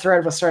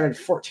thread was started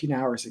 14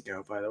 hours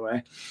ago, by the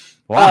way.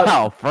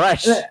 Wow,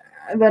 fresh.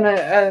 And then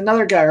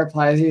another guy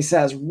replies, he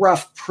says,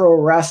 rough pro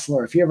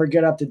wrestler. If you ever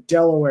get up to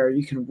Delaware,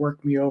 you can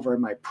work me over in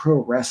my pro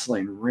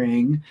wrestling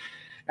ring.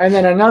 And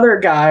then another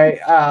guy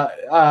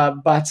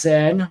butts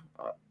in,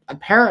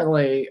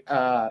 apparently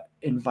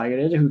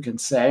invited, who can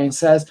say, and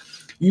says,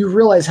 you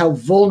realize how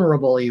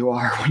vulnerable you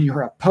are when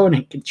your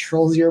opponent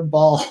controls your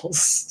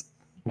balls.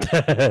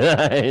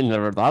 I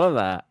never thought of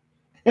that.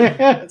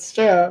 It's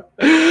true.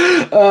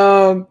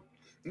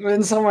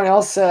 Then someone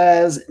else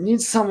says, need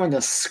someone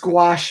to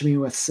squash me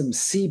with some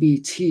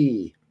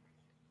CBT.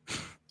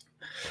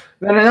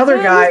 Then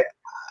another guy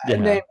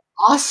named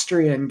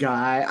Austrian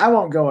guy, I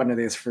won't go into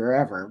these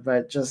forever,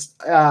 but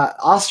just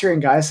Austrian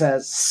guy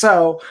says,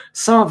 so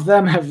some of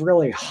them have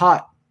really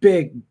hot,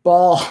 big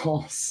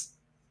balls.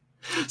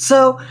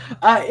 So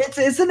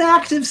it's an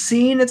active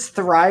scene. It's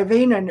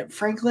thriving. And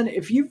Franklin,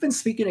 if you've been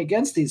speaking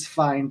against these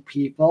fine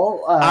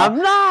people, I'm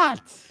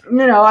not.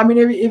 I mean,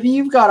 if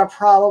you've got a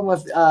problem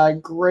with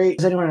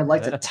does anyone would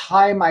like to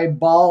tie my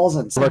balls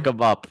and Look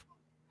them up.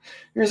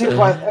 Here's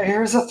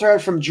a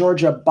thread from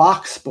Georgia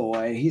Box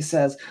Boy. He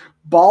says,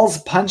 "Balls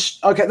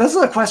punched." Okay, this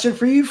is a question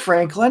for you,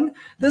 Franklin.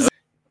 This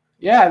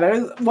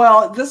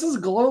is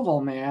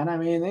global, man. I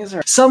mean, these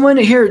are someone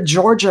here.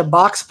 Georgia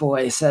Box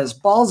Boy says,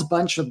 "Balls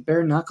bunched with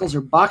bare knuckles or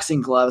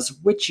boxing gloves,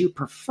 which you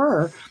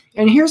prefer?"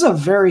 And here's a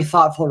very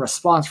thoughtful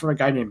response from a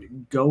guy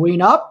named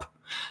Going Up.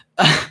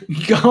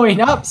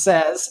 Going Up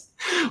says,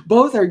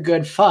 "Both are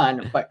good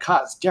fun, but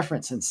cause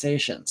different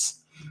sensations.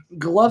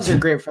 Gloves are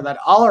great for that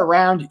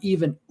all-around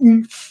even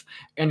oomph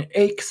and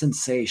ache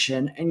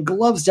sensation, and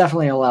gloves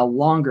definitely allow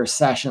longer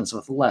sessions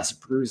with less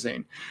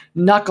bruising.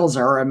 Knuckles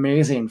are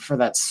amazing for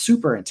that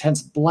super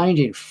intense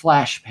blinding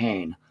flash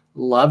pain.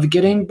 Love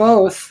getting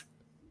both."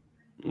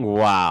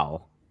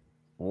 Wow.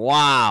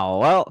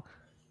 Well,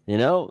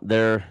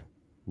 they're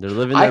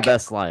living their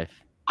best life.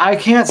 I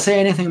can't say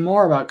anything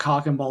more about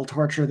cock and ball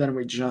torture than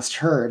we just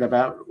heard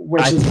about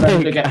which is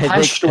better to get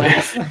punched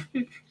with.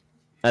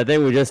 I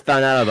think we just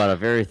found out about a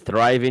very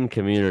thriving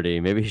community.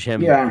 Maybe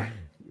Shampooler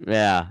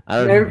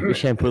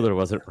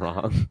wasn't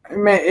wrong.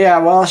 Yeah,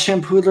 well,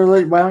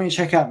 Shampooler, why don't you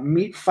check out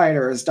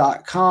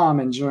meatfighters.com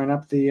and join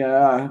up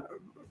the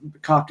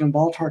cock and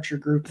ball torture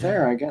group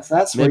there? I guess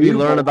that's where maybe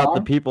learn about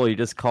the people you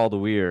just called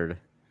weird.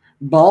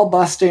 Ball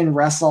busting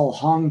wrestle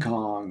Hong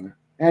Kong.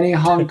 Any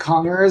Hong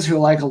Kongers who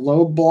like a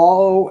low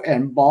blow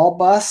and ball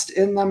bust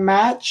in the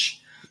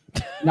match?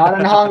 Not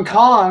in Hong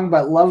Kong,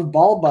 but love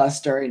ball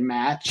bust during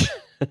match.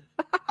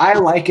 I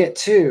like it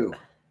too.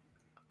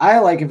 I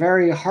like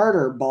very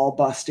harder ball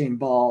busting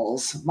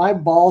balls. My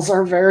balls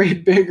are very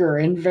bigger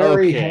and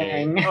very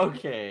hang.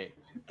 Okay.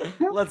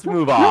 Let's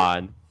move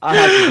on. I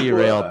have to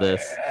derail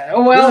this.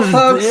 Well,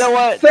 folks, you know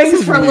what?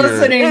 Thanks for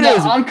listening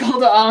to Uncle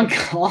to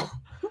Uncle.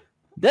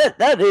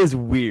 That is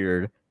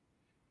weird.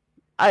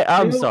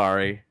 I'm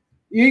sorry.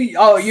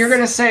 You're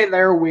gonna say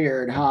they're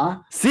weird, huh?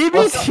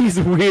 CBT's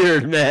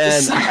weird,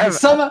 man.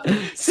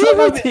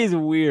 CBT's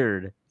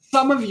weird.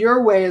 Some of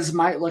your ways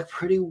might look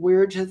pretty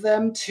weird to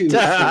them too.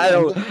 I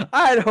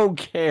don't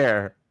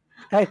care.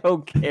 I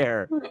don't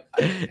care.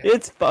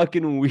 It's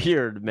fucking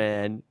weird,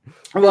 man.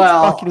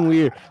 Well, it's fucking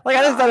weird. Like,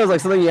 I just thought it was like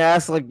something you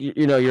ask, like,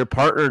 your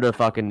partner to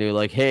fucking do.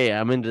 Like, hey,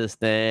 I'm into this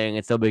thing.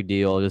 It's no big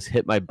deal. Just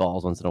hit my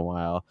balls once in a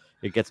while.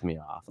 It gets me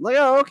off. I'm like,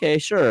 oh, okay,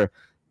 sure.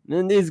 And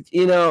then these,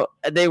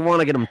 they want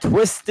to get them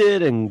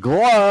twisted and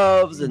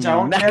gloves and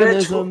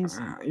mechanisms.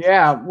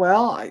 Yeah,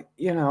 well,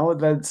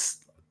 that's.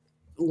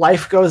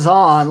 Life goes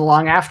on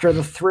long after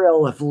the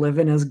thrill of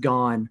living is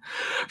gone.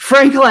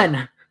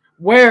 Franklin,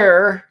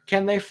 where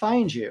can they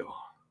find you?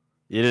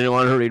 You didn't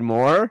want to read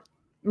more?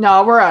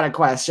 No, we're out of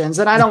questions,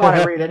 and I don't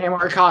want to read any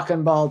more cock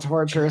and ball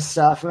torture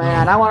stuff,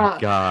 man. I want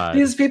to. God.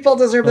 These people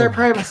deserve their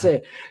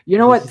privacy. You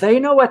know what? They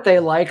know what they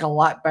like a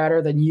lot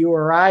better than you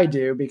or I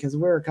do because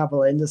we're a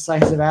couple of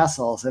indecisive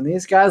assholes, and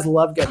these guys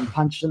love getting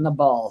punched in the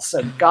balls.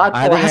 So God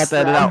bless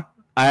them.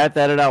 I have to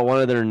edit out one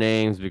of their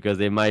names because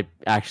they might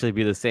actually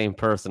be the same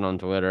person on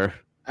Twitter.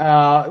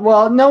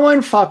 Well, no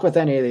one fuck with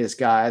any of these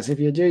guys. If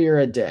you do, you're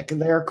a dick.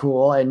 They're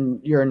cool, and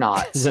you're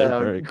not. So they're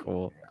very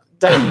cool.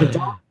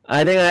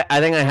 I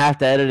think I have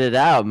to edit it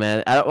out,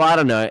 man. I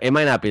don't know. It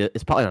might not be.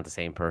 It's probably not the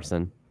same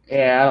person.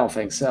 Yeah, I don't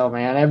think so,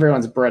 man.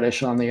 Everyone's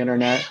British on the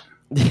internet.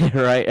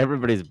 Right,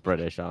 everybody's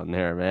British on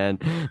there, man.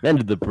 Man,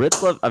 do the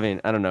Brits love? I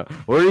mean, I don't know.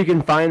 Where you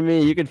can find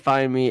me? You can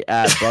find me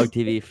at Bug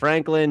TV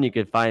Franklin. You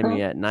can find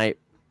me at Night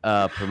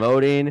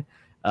promoting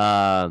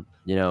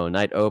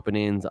night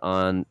openings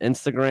on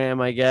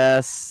Instagram, I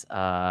guess.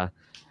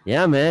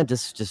 Yeah, man,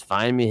 just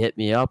find me, hit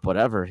me up,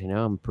 whatever.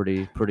 I'm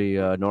pretty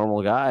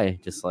normal guy,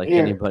 just like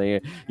anybody.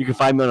 You can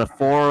find me on a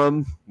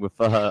forum with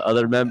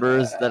other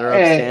members that are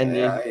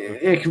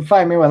outstanding. You can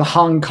find me with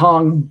Hong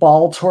Kong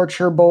ball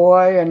torture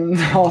boy and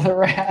all the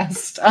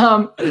rest.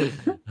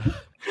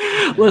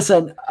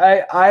 Listen,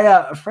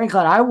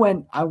 Franklin, I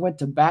went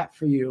to bat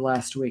for you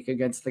last week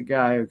against the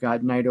guy who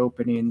got night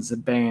openings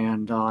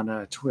banned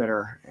on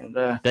Twitter,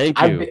 and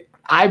thank you.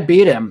 I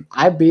beat him.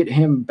 I beat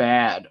him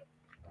bad.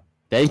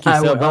 Thank you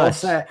so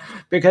much.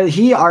 Because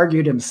he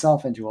argued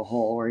himself into a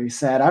hole where he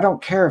said, "I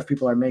don't care if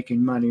people are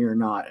making money or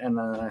not," and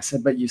then I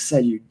said, "But you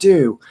said you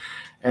do,"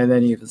 and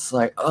then he was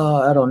like, "Oh,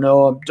 I don't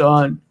know. I'm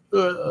done."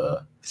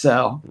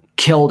 So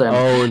killed him.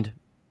 Owned.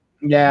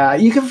 Yeah,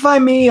 you can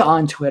find me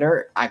on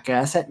Twitter, I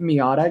guess, at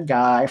Miata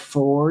Guy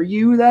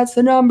 4U. That's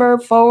the number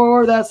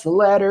 4. That's the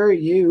letter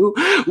U.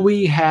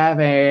 We have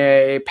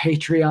a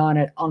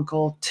Patreon at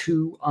Uncle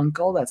to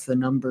Uncle. That's the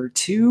number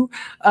 2.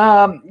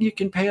 You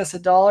can pay us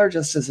 $1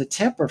 just as a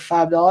tip, or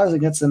 $5 and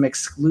get some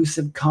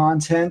exclusive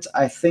content.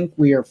 I think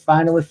we are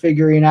finally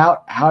figuring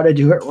out how to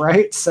do it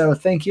right. So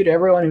thank you to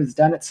everyone who's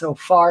done it so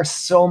far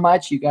so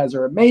much. You guys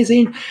are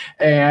amazing.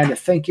 And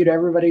thank you to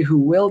everybody who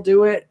will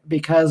do it,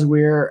 because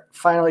we're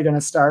finally going going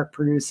to start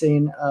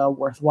producing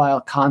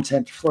worthwhile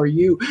content for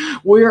you.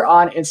 We're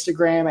on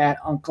Instagram at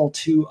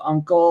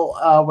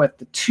Uncle2Uncle with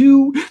the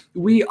 2.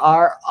 We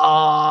are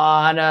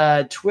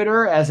on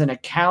Twitter as an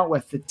account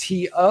with the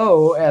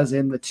TO as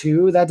in the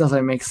 2. That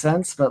doesn't make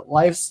sense, but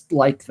life's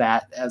like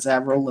that, as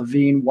Avril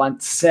Lavigne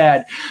once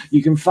said.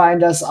 You can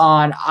find us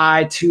on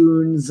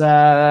iTunes,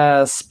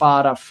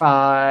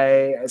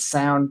 Spotify,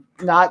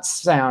 not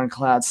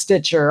SoundCloud,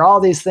 Stitcher, all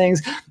these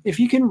things. If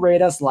you can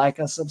rate us, like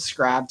us,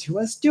 subscribe to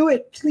us, do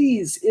it,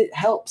 please. It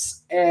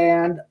helps.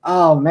 And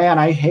oh man,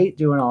 I hate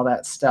doing all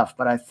that stuff,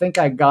 but I think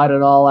I got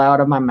it all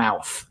out of my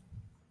mouth.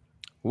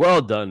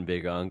 Well done,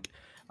 Big Unk.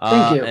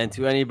 Thank you. And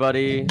to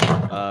anybody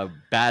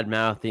bad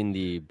mouthing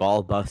the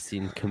ball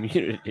busting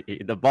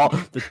community, the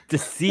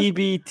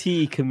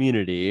CBT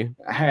community.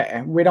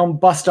 Hey, we don't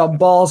bust our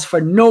balls for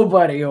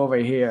nobody over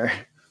here.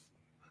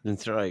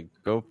 That's right.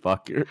 Go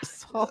fuck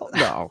yourself.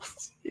 No.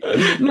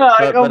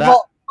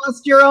 No,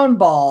 bust your own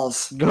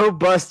balls. Go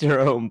bust your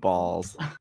own balls.